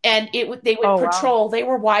 And they would patrol. Wow. They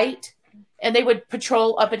were white, and they would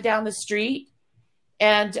patrol up and down the street.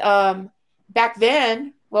 And back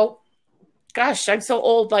then, well, gosh, I'm so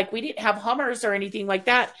old. Like, we didn't have Hummers or anything like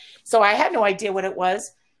that, so I had no idea what it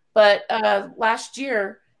was. But last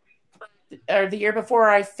year, or the year before,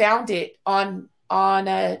 I found it on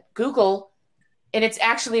Google, and it's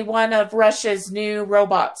actually one of Russia's new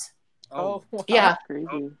robots. Oh, wow. Yeah.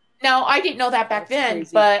 Crazy. Now, I didn't know that back then,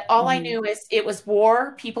 crazy. But all I knew is it was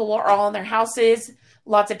war. People were all in their houses.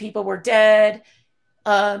 Lots of people were dead.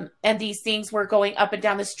 And these things were going up and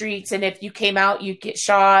down the streets. And if you came out, you'd get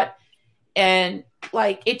shot. And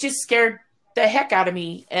like, it just scared the heck out of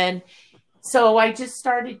me. And so I just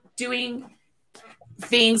started doing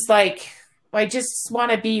things like, I just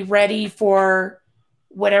want to be ready for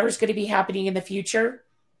whatever's going to be happening in the future.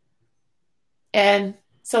 And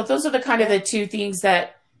so those are the kind of the two things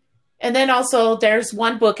that, and then also there's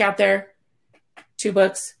one book out there, 2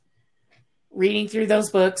 books. Reading through those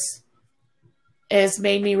books has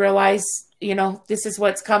made me realize, this is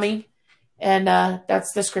what's coming. And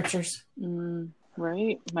that's the scriptures.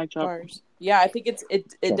 Right. My job. Yeah, I think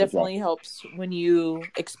it definitely helps when you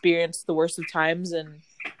experience the worst of times and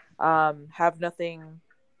have nothing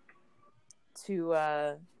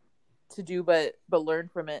to do but learn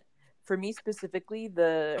from it. For me specifically,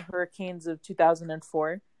 the hurricanes of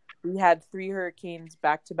 2004, we had 3 hurricanes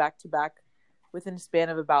back to back to back within a span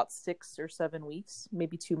of about 6 or 7 weeks,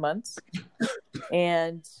 maybe 2 months.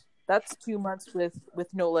 And that's 2 months with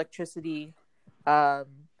no electricity.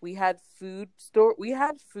 We had food,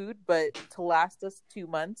 but to last us 2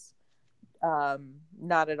 months,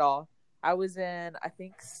 not at all. I was in, I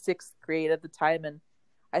think, 6th grade at the time. And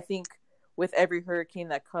I think with every hurricane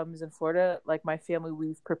that comes in Florida, like my family,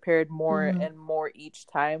 we've prepared more and more each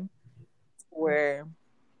time, where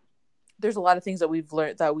there's a lot of things that we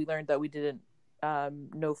learned that we didn't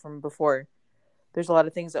know from before. There's a lot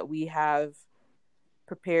of things that we have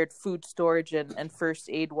prepared food storage and first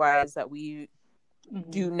aid wise that we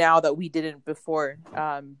do now that we didn't before.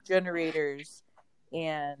 Generators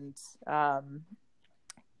and kind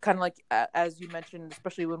of like, as you mentioned,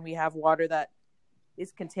 especially when we have water that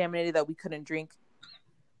is contaminated that we couldn't drink,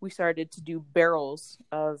 we started to do barrels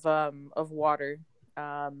of water.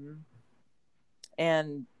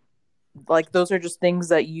 And like, those are just things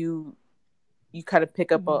that you kind of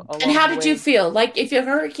pick up along And how the did way. you feel? Like, if a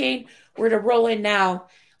hurricane were to roll in now,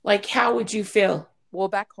 like, how would you feel? Well,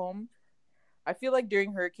 back home, I feel like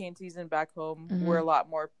during hurricane season back home, we're a lot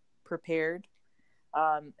more prepared.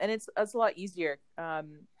 And it's a lot easier.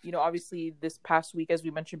 Obviously this past week, as we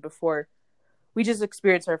mentioned before, we just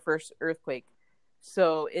experienced our first earthquake.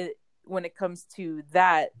 So when it comes to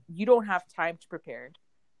that, you don't have time to prepare.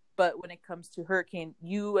 But when it comes to hurricane,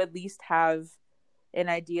 you at least have an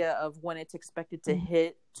idea of when it's expected to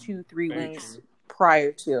hit 2-3 weeks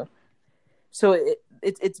prior to. So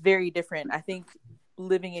it's very different. I think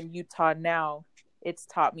living in Utah now, it's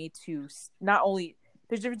taught me to not only,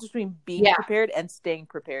 there's a difference between being prepared and staying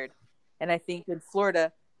prepared. And I think in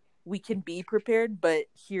Florida, we can be prepared, but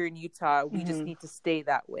here in Utah, we just need to stay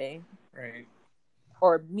that way. Right.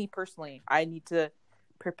 Or me personally, I need to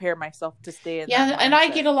prepare myself to stay in that mindset. And I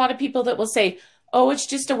get a lot of people that will say, oh, it's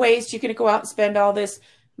just a waste. You're going to go out and spend all this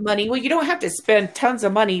money. Well, you don't have to spend tons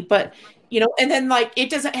of money, but, and then like it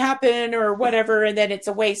doesn't happen or whatever, and then it's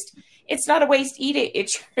a waste. It's not a waste. Eat it.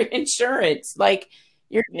 It's your insurance. Like,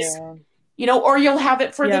 you're just, or you'll have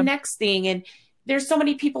it for the next thing. And there's so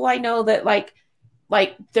many people I know that like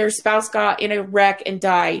their spouse got in a wreck and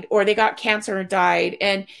died, or they got cancer and died,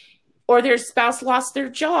 or their spouse lost their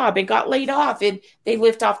job and got laid off, and they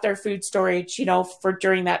lived off their food storage, for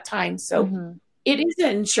during that time. So it is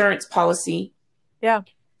an insurance policy. Yeah.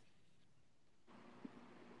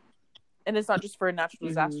 And it's not just for a natural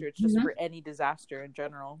disaster. It's just for any disaster in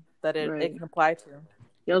general that it can apply to.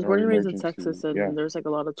 Yeah, I was or born and raised in emergency. Texas, and Yeah. there's like a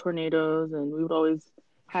lot of tornadoes, and we would always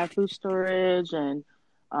have food storage and,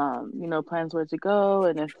 plans where to go,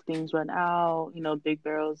 and if things run out, big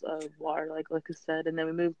barrels of water, like I said. And then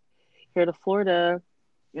we moved here to Florida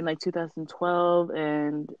in like 2012,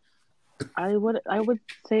 and I would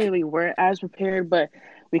say we weren't as prepared, but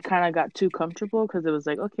we kind of got too comfortable because it was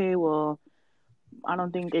like, okay, well, I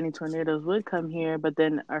don't think any tornadoes would come here, but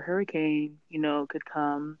then a hurricane, could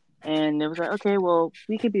come, and it was like, okay, well,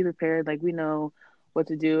 we could be prepared, like we know what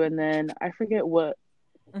to do. And then I forget what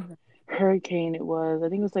Mhm. hurricane it was. I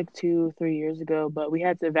think it was like 2-3 years ago, but we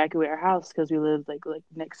had to evacuate our house because we lived like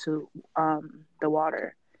next to the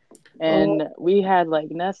water. And we had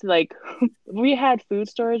we had food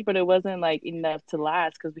storage, but it wasn't like enough to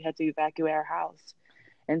last because we had to evacuate our house.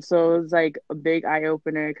 And so it was like a big eye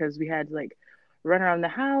opener because we had to like run around the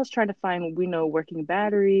house trying to find, working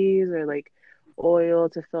batteries or like oil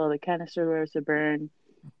to fill the canister to burn.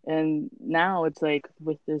 And now it's like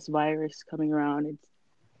with this virus coming around,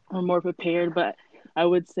 we're more prepared. But I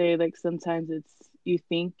would say like sometimes it's you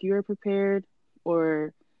think you're prepared,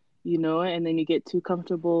 or and then you get too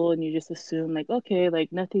comfortable and you just assume like, okay,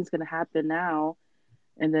 like nothing's gonna happen now.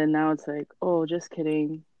 And then now it's like, oh, just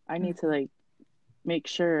kidding. I need to like make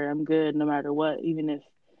sure I'm good no matter what, even if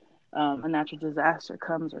a natural disaster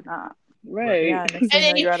comes or not. Right. Yeah, next thing you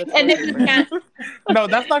know, you're out of and then toilet you paper. can't, No,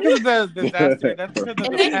 that's not because of the disaster. That's because of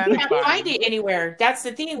and the then you panic can't buying. find it anywhere. That's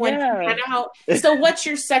the thing. When Yeah. you run out. So what's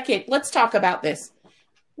your second? Let's talk about this.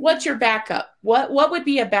 What's your backup? What would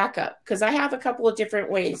be a backup? Because I have a couple of different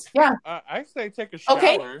ways. Yeah. I say take a shower.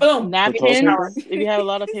 Okay. Boom. Napkins, if you have a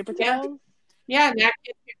lot of paper Yeah. towels. Yeah.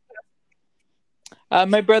 Napkins. My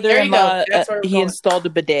There you brother-in-law, go. That's where we're he going. installed a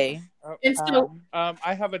bidet. And so,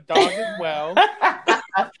 I have a dog as well.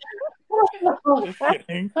 Just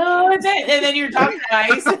kidding. oh, and then your dog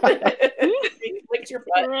dies. Licked your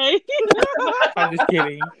butt. Right. I'm just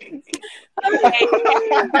kidding. Okay,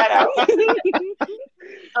 cut that out.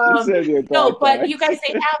 You said your No, dog but died. you guys,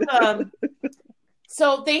 they have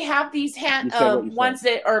so they have these You said what you ones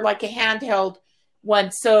that are like a handheld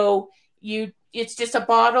one. So it's just a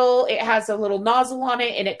bottle. It has a little nozzle on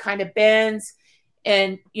it, and it kind of bends,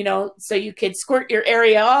 and so you could squirt your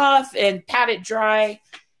area off and pat it dry.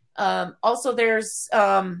 Also, there's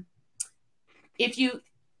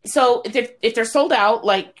if they're sold out,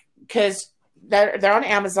 like because they're on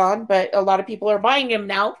Amazon, but a lot of people are buying them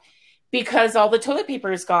now because all the toilet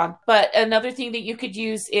paper is gone. But another thing that you could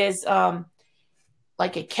use is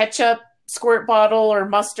like a ketchup squirt bottle or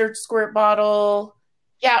mustard squirt bottle.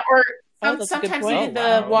 Yeah, or that's a good sometimes point. even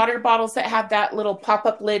the water bottles that have that little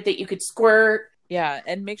pop-up lid that you could squirt. Yeah,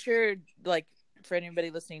 and make sure, like, for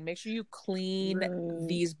anybody listening, make sure you clean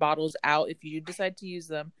these bottles out if you decide to use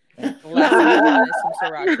them. The last thing you want is some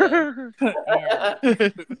sriracha.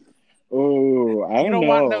 And Oh, I You don't don't know.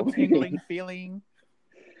 want no tingling feeling.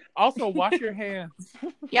 Also, wash your hands.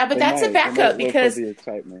 Yeah, but It that's a might backup live because for the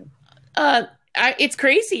excitement. it's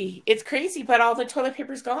crazy. It's crazy, but all the toilet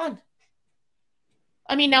paper's gone.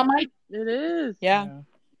 I mean, now It is. yeah,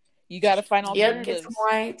 you got to find get alternatives. some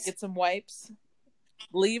wipes. Get some wipes.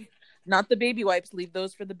 Leave, not the baby wipes. Leave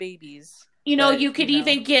those for the babies. You could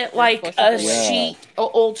even get like flush a it away. sheet, an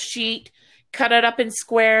old sheet, cut it up in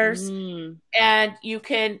squares, Mm. and you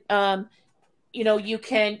can, you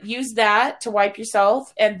can use that to wipe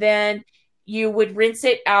yourself, and then you would rinse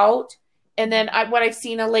it out. And then what I've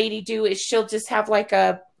seen a lady do is she'll just have like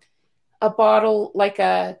a bottle, like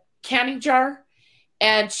a canning jar,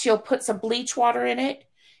 and she'll put some bleach water in it,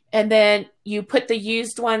 and then you put the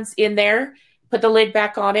used ones in there, put the lid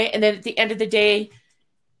back on it, and then at the end of the day,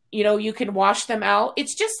 you can wash them out.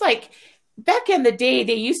 It's just like back in the day,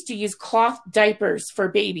 they used to use cloth diapers for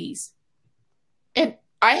babies. And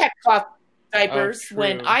I had cloth diapers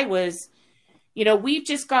when I was, we've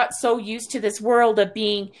just got so used to this world of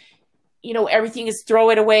being, everything is throw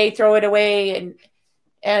it away.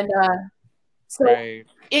 And so Right.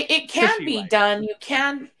 it can Tushy be wipes. done. You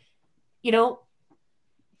can,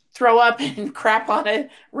 throw up and crap on a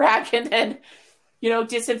rag and then,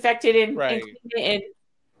 disinfect it and Right. clean it.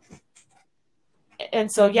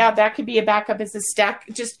 And so, yeah, that could be a backup as a stack.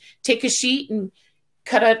 Just take a sheet and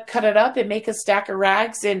cut it up and make a stack of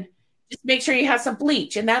rags, and just make sure you have some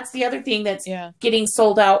bleach. And that's the other thing that's getting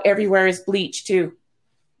sold out everywhere is bleach too.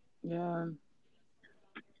 Yeah.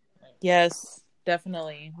 Yes,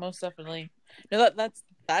 definitely, most definitely. No,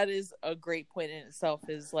 that is a great point in itself.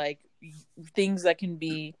 Is like things that can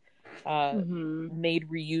be made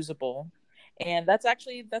reusable. And that's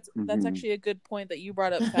actually a good point that you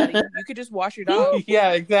brought up, Patty. You could just wash your dog.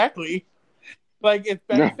 Yeah, exactly. Like it's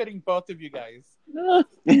benefiting both of you guys.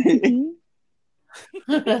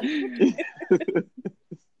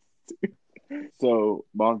 So,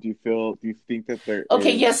 Mom, do you think that there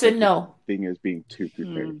Okay, is yes such and a no. thing as being too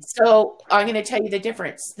prepared? So I'm going to tell you the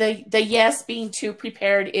difference. The yes being too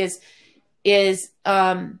prepared is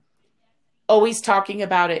always talking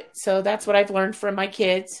about it. So that's what I've learned from my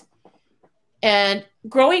kids. And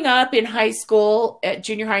growing up in high school, at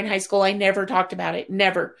junior high and high school, I never talked about it.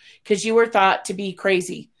 Never. Because you were thought to be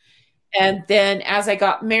crazy. And then as I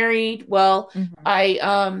got married, well,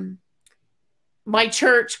 I my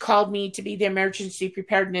church called me to be the emergency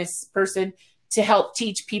preparedness person to help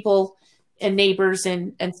teach people and neighbors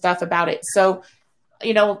and stuff about it. So,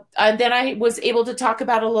 and then I was able to talk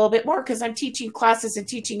about it a little bit more because I'm teaching classes and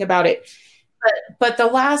teaching about it. But the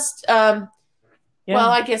last, well,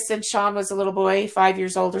 I guess since Sean was a little boy, 5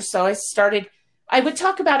 years old or so, I would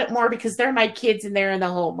talk about it more because they're my kids and they're in the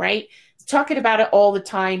home, right? Talking about it all the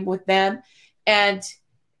time with them. And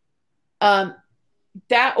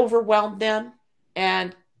that overwhelmed them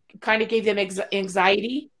and kind of gave them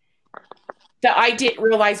anxiety that I didn't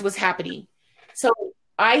realize was happening. So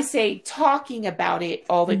I say talking about it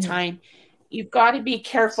all the time. You've got to be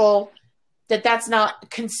careful that that's not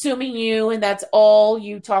consuming you and that's all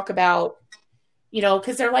you talk about,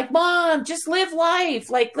 because they're like, Mom, just live life.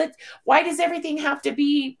 Like, why does everything have to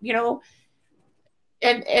be,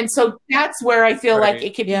 and so that's where I feel like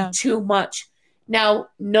it could be too much. Now,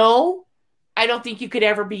 no, I don't think you could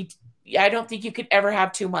ever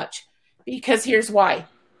have too much, because here's why.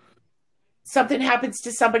 Something happens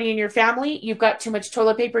to somebody in your family, you've got too much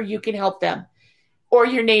toilet paper, you can help them, or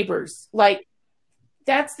your neighbors. Like,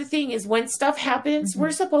 that's the thing, is when stuff happens,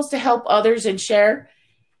 we're supposed to help others and share.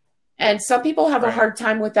 And some people have a hard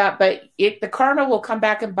time with that, but the karma will come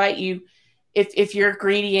back and bite you if you're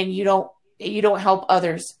greedy and you don't help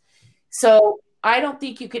others. So I don't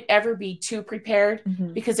think you could ever be too prepared,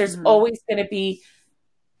 because there's always going to be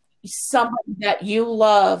somebody that you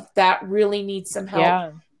love that really needs some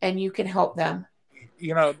help, and you can help them.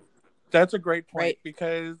 That's a great point,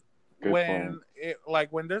 because Good when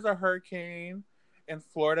point. when there's a hurricane in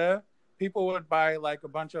Florida, people would buy like a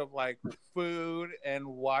bunch of like food and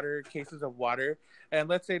water, cases of water, and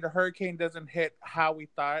let's say the hurricane doesn't hit how we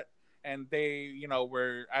thought, and they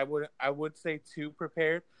were I would say too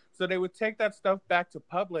prepared, so they would take that stuff back to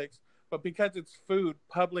Publix. But because it's food,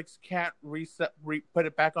 Publix can't put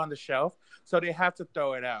it back on the shelf, so they have to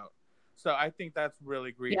throw it out. So I think that's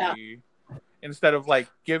really greedy. Yeah. Instead of like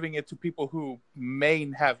giving it to people who may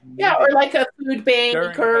have or like a food bank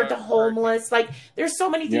or the homeless. Hurricane. Like, there's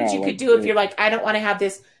so many things you could do if you're like, I don't want to have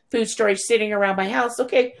this food storage sitting around my house.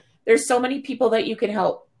 Okay, there's so many people that you can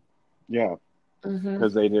help. Yeah.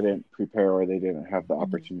 Because they didn't prepare, or they didn't have the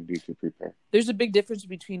opportunity to prepare. There's a big difference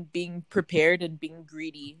between being prepared and being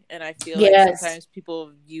greedy, and I feel like sometimes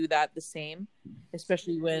people view that the same,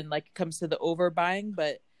 especially when like it comes to the overbuying.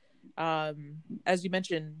 But as you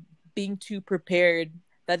mentioned, being too prepared,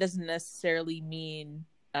 that doesn't necessarily mean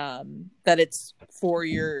that it's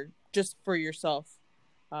just for yourself.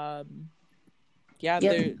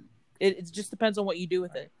 It just depends on what you do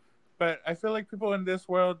with it. But I feel like people in this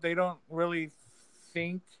world, they don't really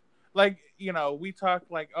think, like, we talk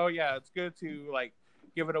like, oh yeah, it's good to like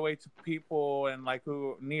give it away to people and like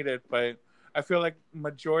who need it. But I feel like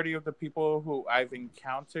majority of the people who I've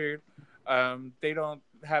encountered, they don't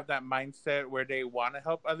have that mindset where they want to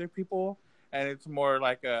help other people. And it's more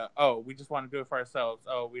like we just want to do it for ourselves.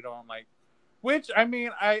 Oh, we don't like, which I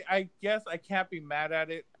mean, I guess I can't be mad at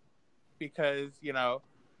it, because,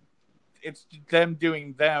 it's them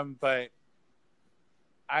doing them, but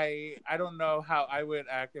I don't know how I would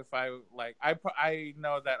act if I like, I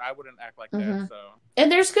know that I wouldn't act like that. So,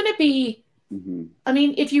 and there's going to be, I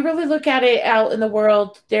mean, if you really look at it out in the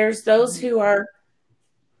world, there's those who are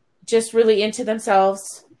just really into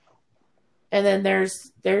themselves, and then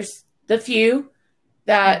there's the few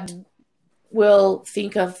that will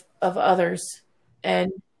think of others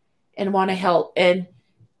and want to help. And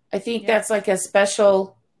I think that's like a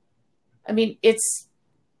special, I mean, it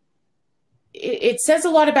says a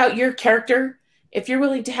lot about your character if you're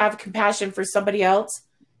willing to have compassion for somebody else,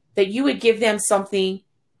 that you would give them something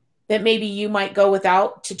that maybe you might go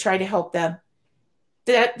without to try to help them.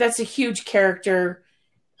 That's a huge character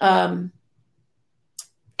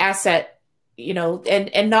asset,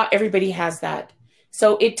 and not everybody has that.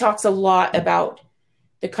 So it talks a lot about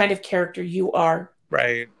the kind of character you are.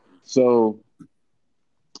 Right. So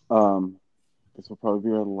this will probably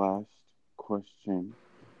be our last question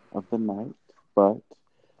of the night, but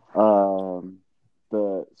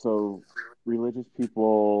so religious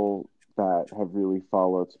people that have really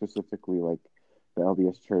followed, specifically like the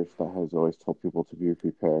LDS Church that has always told people to be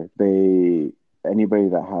prepared, they anybody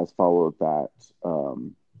that has followed that,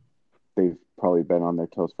 they've probably been on their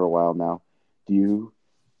toes for a while now. Do you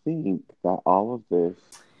think that all of this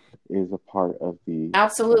is a part of the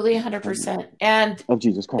Absolutely 100%. And of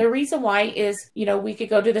Jesus Christ? the reason why is, we could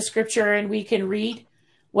go to the scripture and we can read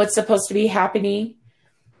what's supposed to be happening.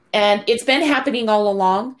 And it's been happening all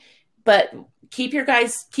along, but keep your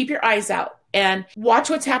eyes out and watch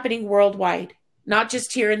what's happening worldwide, not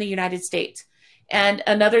just here in the United States. And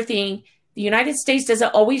another thing, the United States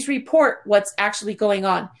doesn't always report what's actually going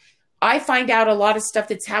on. I find out a lot of stuff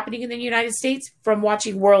that's happening in the United States from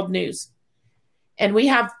watching world news. And we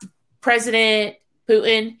have President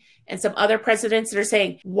Putin and some other presidents that are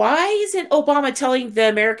saying, why isn't Obama telling the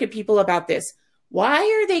American people about this? Why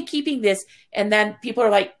are they keeping this? And then people are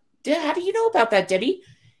like, how do you know about that, Debbie?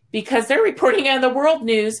 Because they're reporting it on the world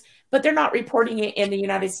news, but they're not reporting it in the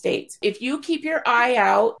United States. If you keep your eye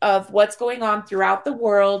out of what's going on throughout the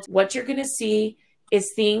world, what you're going to see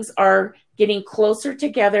is things are getting closer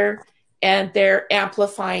together and they're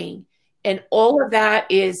amplifying. And all of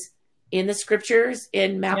that is in the scriptures,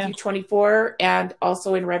 in Matthew 24 and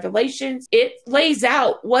also in Revelations. It lays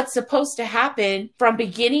out what's supposed to happen from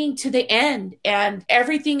beginning to the end. And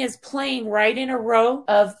everything is playing right in a row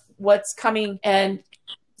of what's coming. And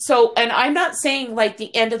I'm not saying like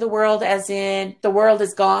the end of the world as in the world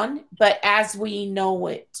is gone, but as we know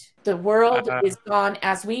it. The world is gone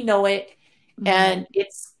as we know it. And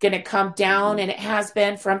it's going to come down, and it has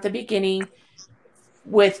been from the beginning,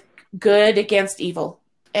 with good against evil.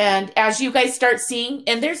 And as you guys start seeing,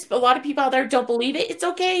 and there's a lot of people out there who don't believe it, it's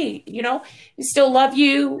okay. We still love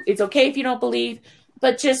you. It's okay if you don't believe,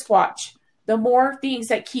 but just watch. The more things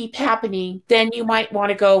that keep happening, then you might want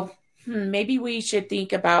to go, maybe we should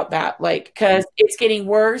think about that. Because it's getting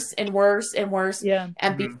worse and worse and worse. Yeah.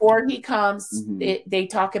 And before he comes, they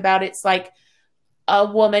talk about it's like a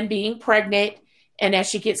woman being pregnant. And as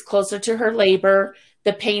she gets closer to her labor,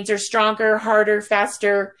 the pains are stronger, harder,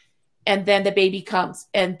 faster. And then the baby comes.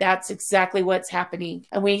 And that's exactly what's happening.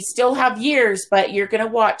 And we still have years, but you're going to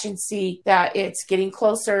watch and see that it's getting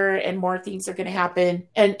closer and more things are going to happen.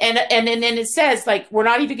 And then it says, like, we're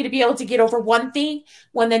not even going to be able to get over one thing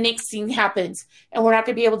when the next thing happens. And we're not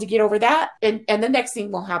going to be able to get over that. And the next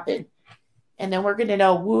thing will happen. And then we're going to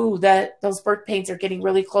know, that those birth pains are getting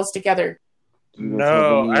really close together.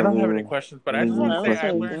 No, I don't have any questions, but I just want to say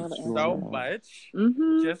I learned so much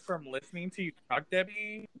just from listening to you talk,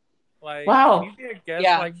 Debbie. Like, wow. You need to be a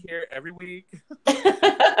guest here every week. This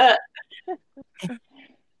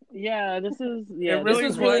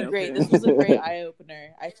was really great. This was a great eye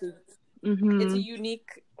opener. I think it's a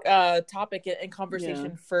unique topic and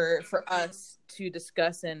conversation for us to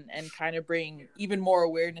discuss and kind of bring even more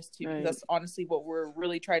awareness to. Because that's honestly what we're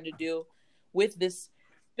really trying to do with this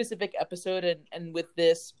specific episode and with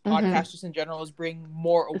this podcast just in general, is bring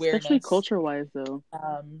more awareness, especially culture-wise, though.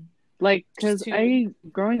 Because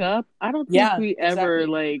growing up, I don't think we ever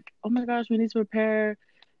oh my gosh, we need to prepare.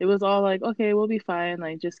 It was all like, okay, we'll be fine.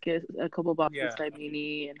 Like, just get a couple boxes of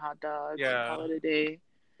Saimini and hot dogs and call it a day.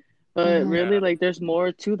 But really, there's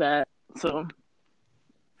more to that. So.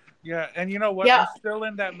 Yeah, and you know what? I'm still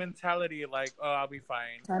in that mentality, I'll be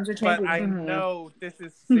fine. Times are changing. But I know this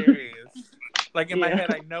is serious. In my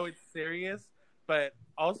head, I know it's serious. But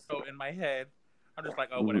also in my head, I'm just like,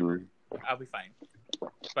 oh, whatever. I'll be fine.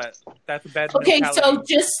 But that's a bad mentality. So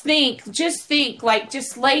just think, just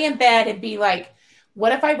lay in bed and be like,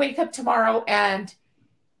 what if I wake up tomorrow and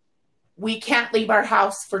we can't leave our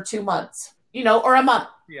house for 2 months, or a month?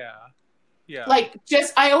 Yeah.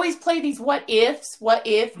 I always play these what if,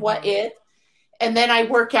 and then I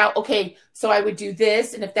work out, okay, so I would do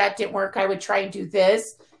this, and if that didn't work, I would try and do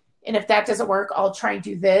this, and if that doesn't work, I'll try and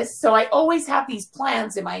do this. So I always have these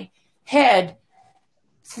plans in my head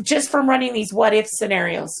just from running these what if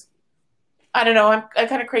scenarios. I don't know. I'm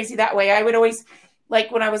kind of crazy that way. I would always,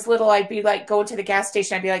 when I was little, I'd be going to the gas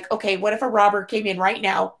station. I'd be like, okay, what if a robber came in right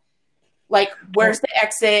now? Where's the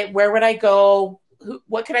exit? Where would I go?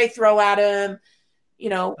 What could I throw at him?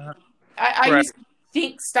 I used to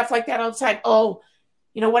think stuff like that all the time. Oh,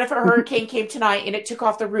 what if a hurricane came tonight and it took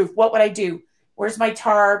off the roof? What would I do? Where's my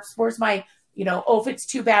tarps? Where's my, if it's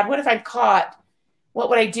too bad, what if I'm caught? What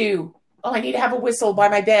would I do? Oh, I need to have a whistle by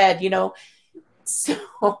my bed,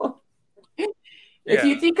 So if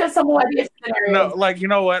you think of some what if scenarios. No, you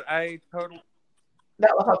know what? I totally.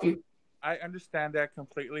 That will help you. I understand that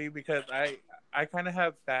completely because I kind of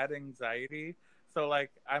have bad anxiety. So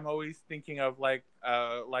I'm always thinking of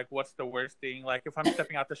what's the worst thing? If I'm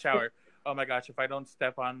stepping out the shower, oh my gosh, if I don't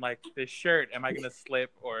step on this shirt, am I gonna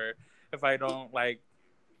slip? Or if I don't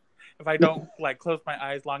if I don't like close my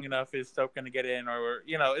eyes long enough, is soap going to get in? Or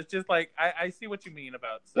it's just like I see what you mean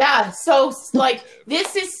about soap. Yeah, so like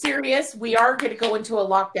this is serious. We are going to go into a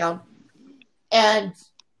lockdown, and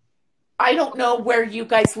I don't know where you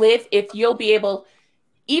guys live. If you'll be able,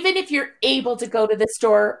 even if you're able to go to the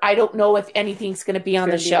store, I don't know if anything's going to be on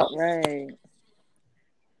the shelf. Right.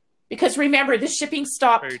 Because remember, the shipping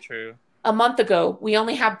stopped Very true. a month ago. We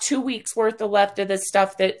only have 2 weeks worth of left of the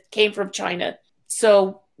stuff that came from China.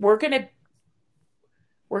 So we're gonna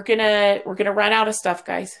run out of stuff,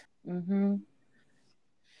 guys. Mm-hmm.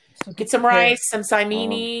 Get some rice, some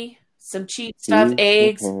salmini, some cheap stuff,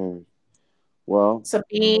 eggs, Well, some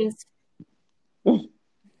beans. I'm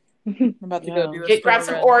about to go do a Grab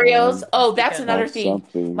some Oreos. Oh, that's another thing.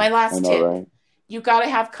 My last tip. Right? You got to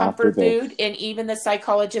have comfort food, and even the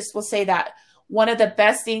psychologists will say that. One of the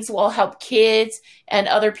best things will help kids and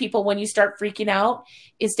other people when you start freaking out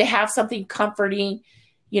is to have something comforting,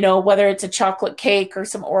 whether it's a chocolate cake or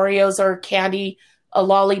some Oreos or candy, a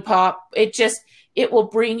lollipop. It will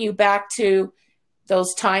bring you back to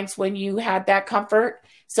those times when you had that comfort.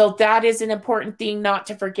 So that is an important thing not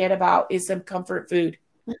to forget about, is some comfort food.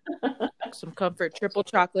 Some comfort triple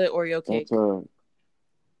chocolate Oreo cake.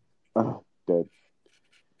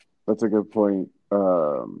 That's a good point.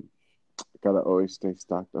 Gotta always stay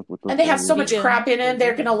stocked up with those. And they have so much crap in them,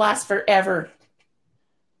 they're gonna last forever.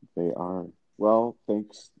 They are. Well,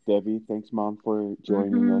 thanks, Debbie. Thanks, Mom, for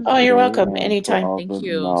joining us. Oh, you're welcome. Anytime. Thank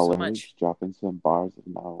you so much. Dropping some bars of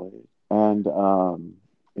knowledge. And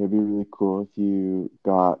it'd be really cool if you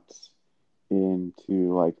got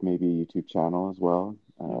into like maybe a YouTube channel as well.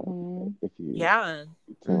 If you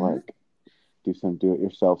to like do some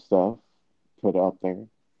do-it-yourself stuff, put it out there.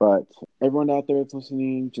 But everyone out there that's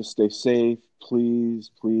listening, just stay safe. Please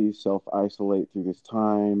self-isolate through this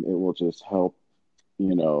time. It will just help,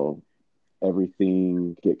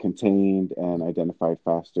 everything get contained and identified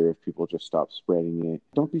faster if people just stop spreading it.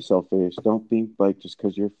 Don't be selfish. Don't think like just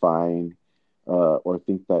because you're fine or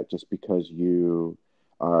think that just because you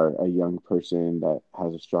are a young person that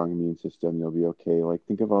has a strong immune system, you'll be okay. Like,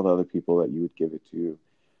 think of all the other people that you would give it to,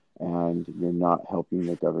 and you're not helping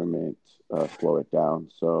the government slow it down.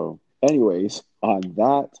 So anyways, on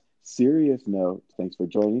that serious note, thanks for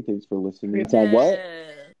joining. Thanks for listening.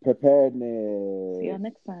 Preparedness. See y'all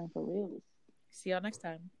next time, for real. See y'all next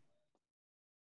time.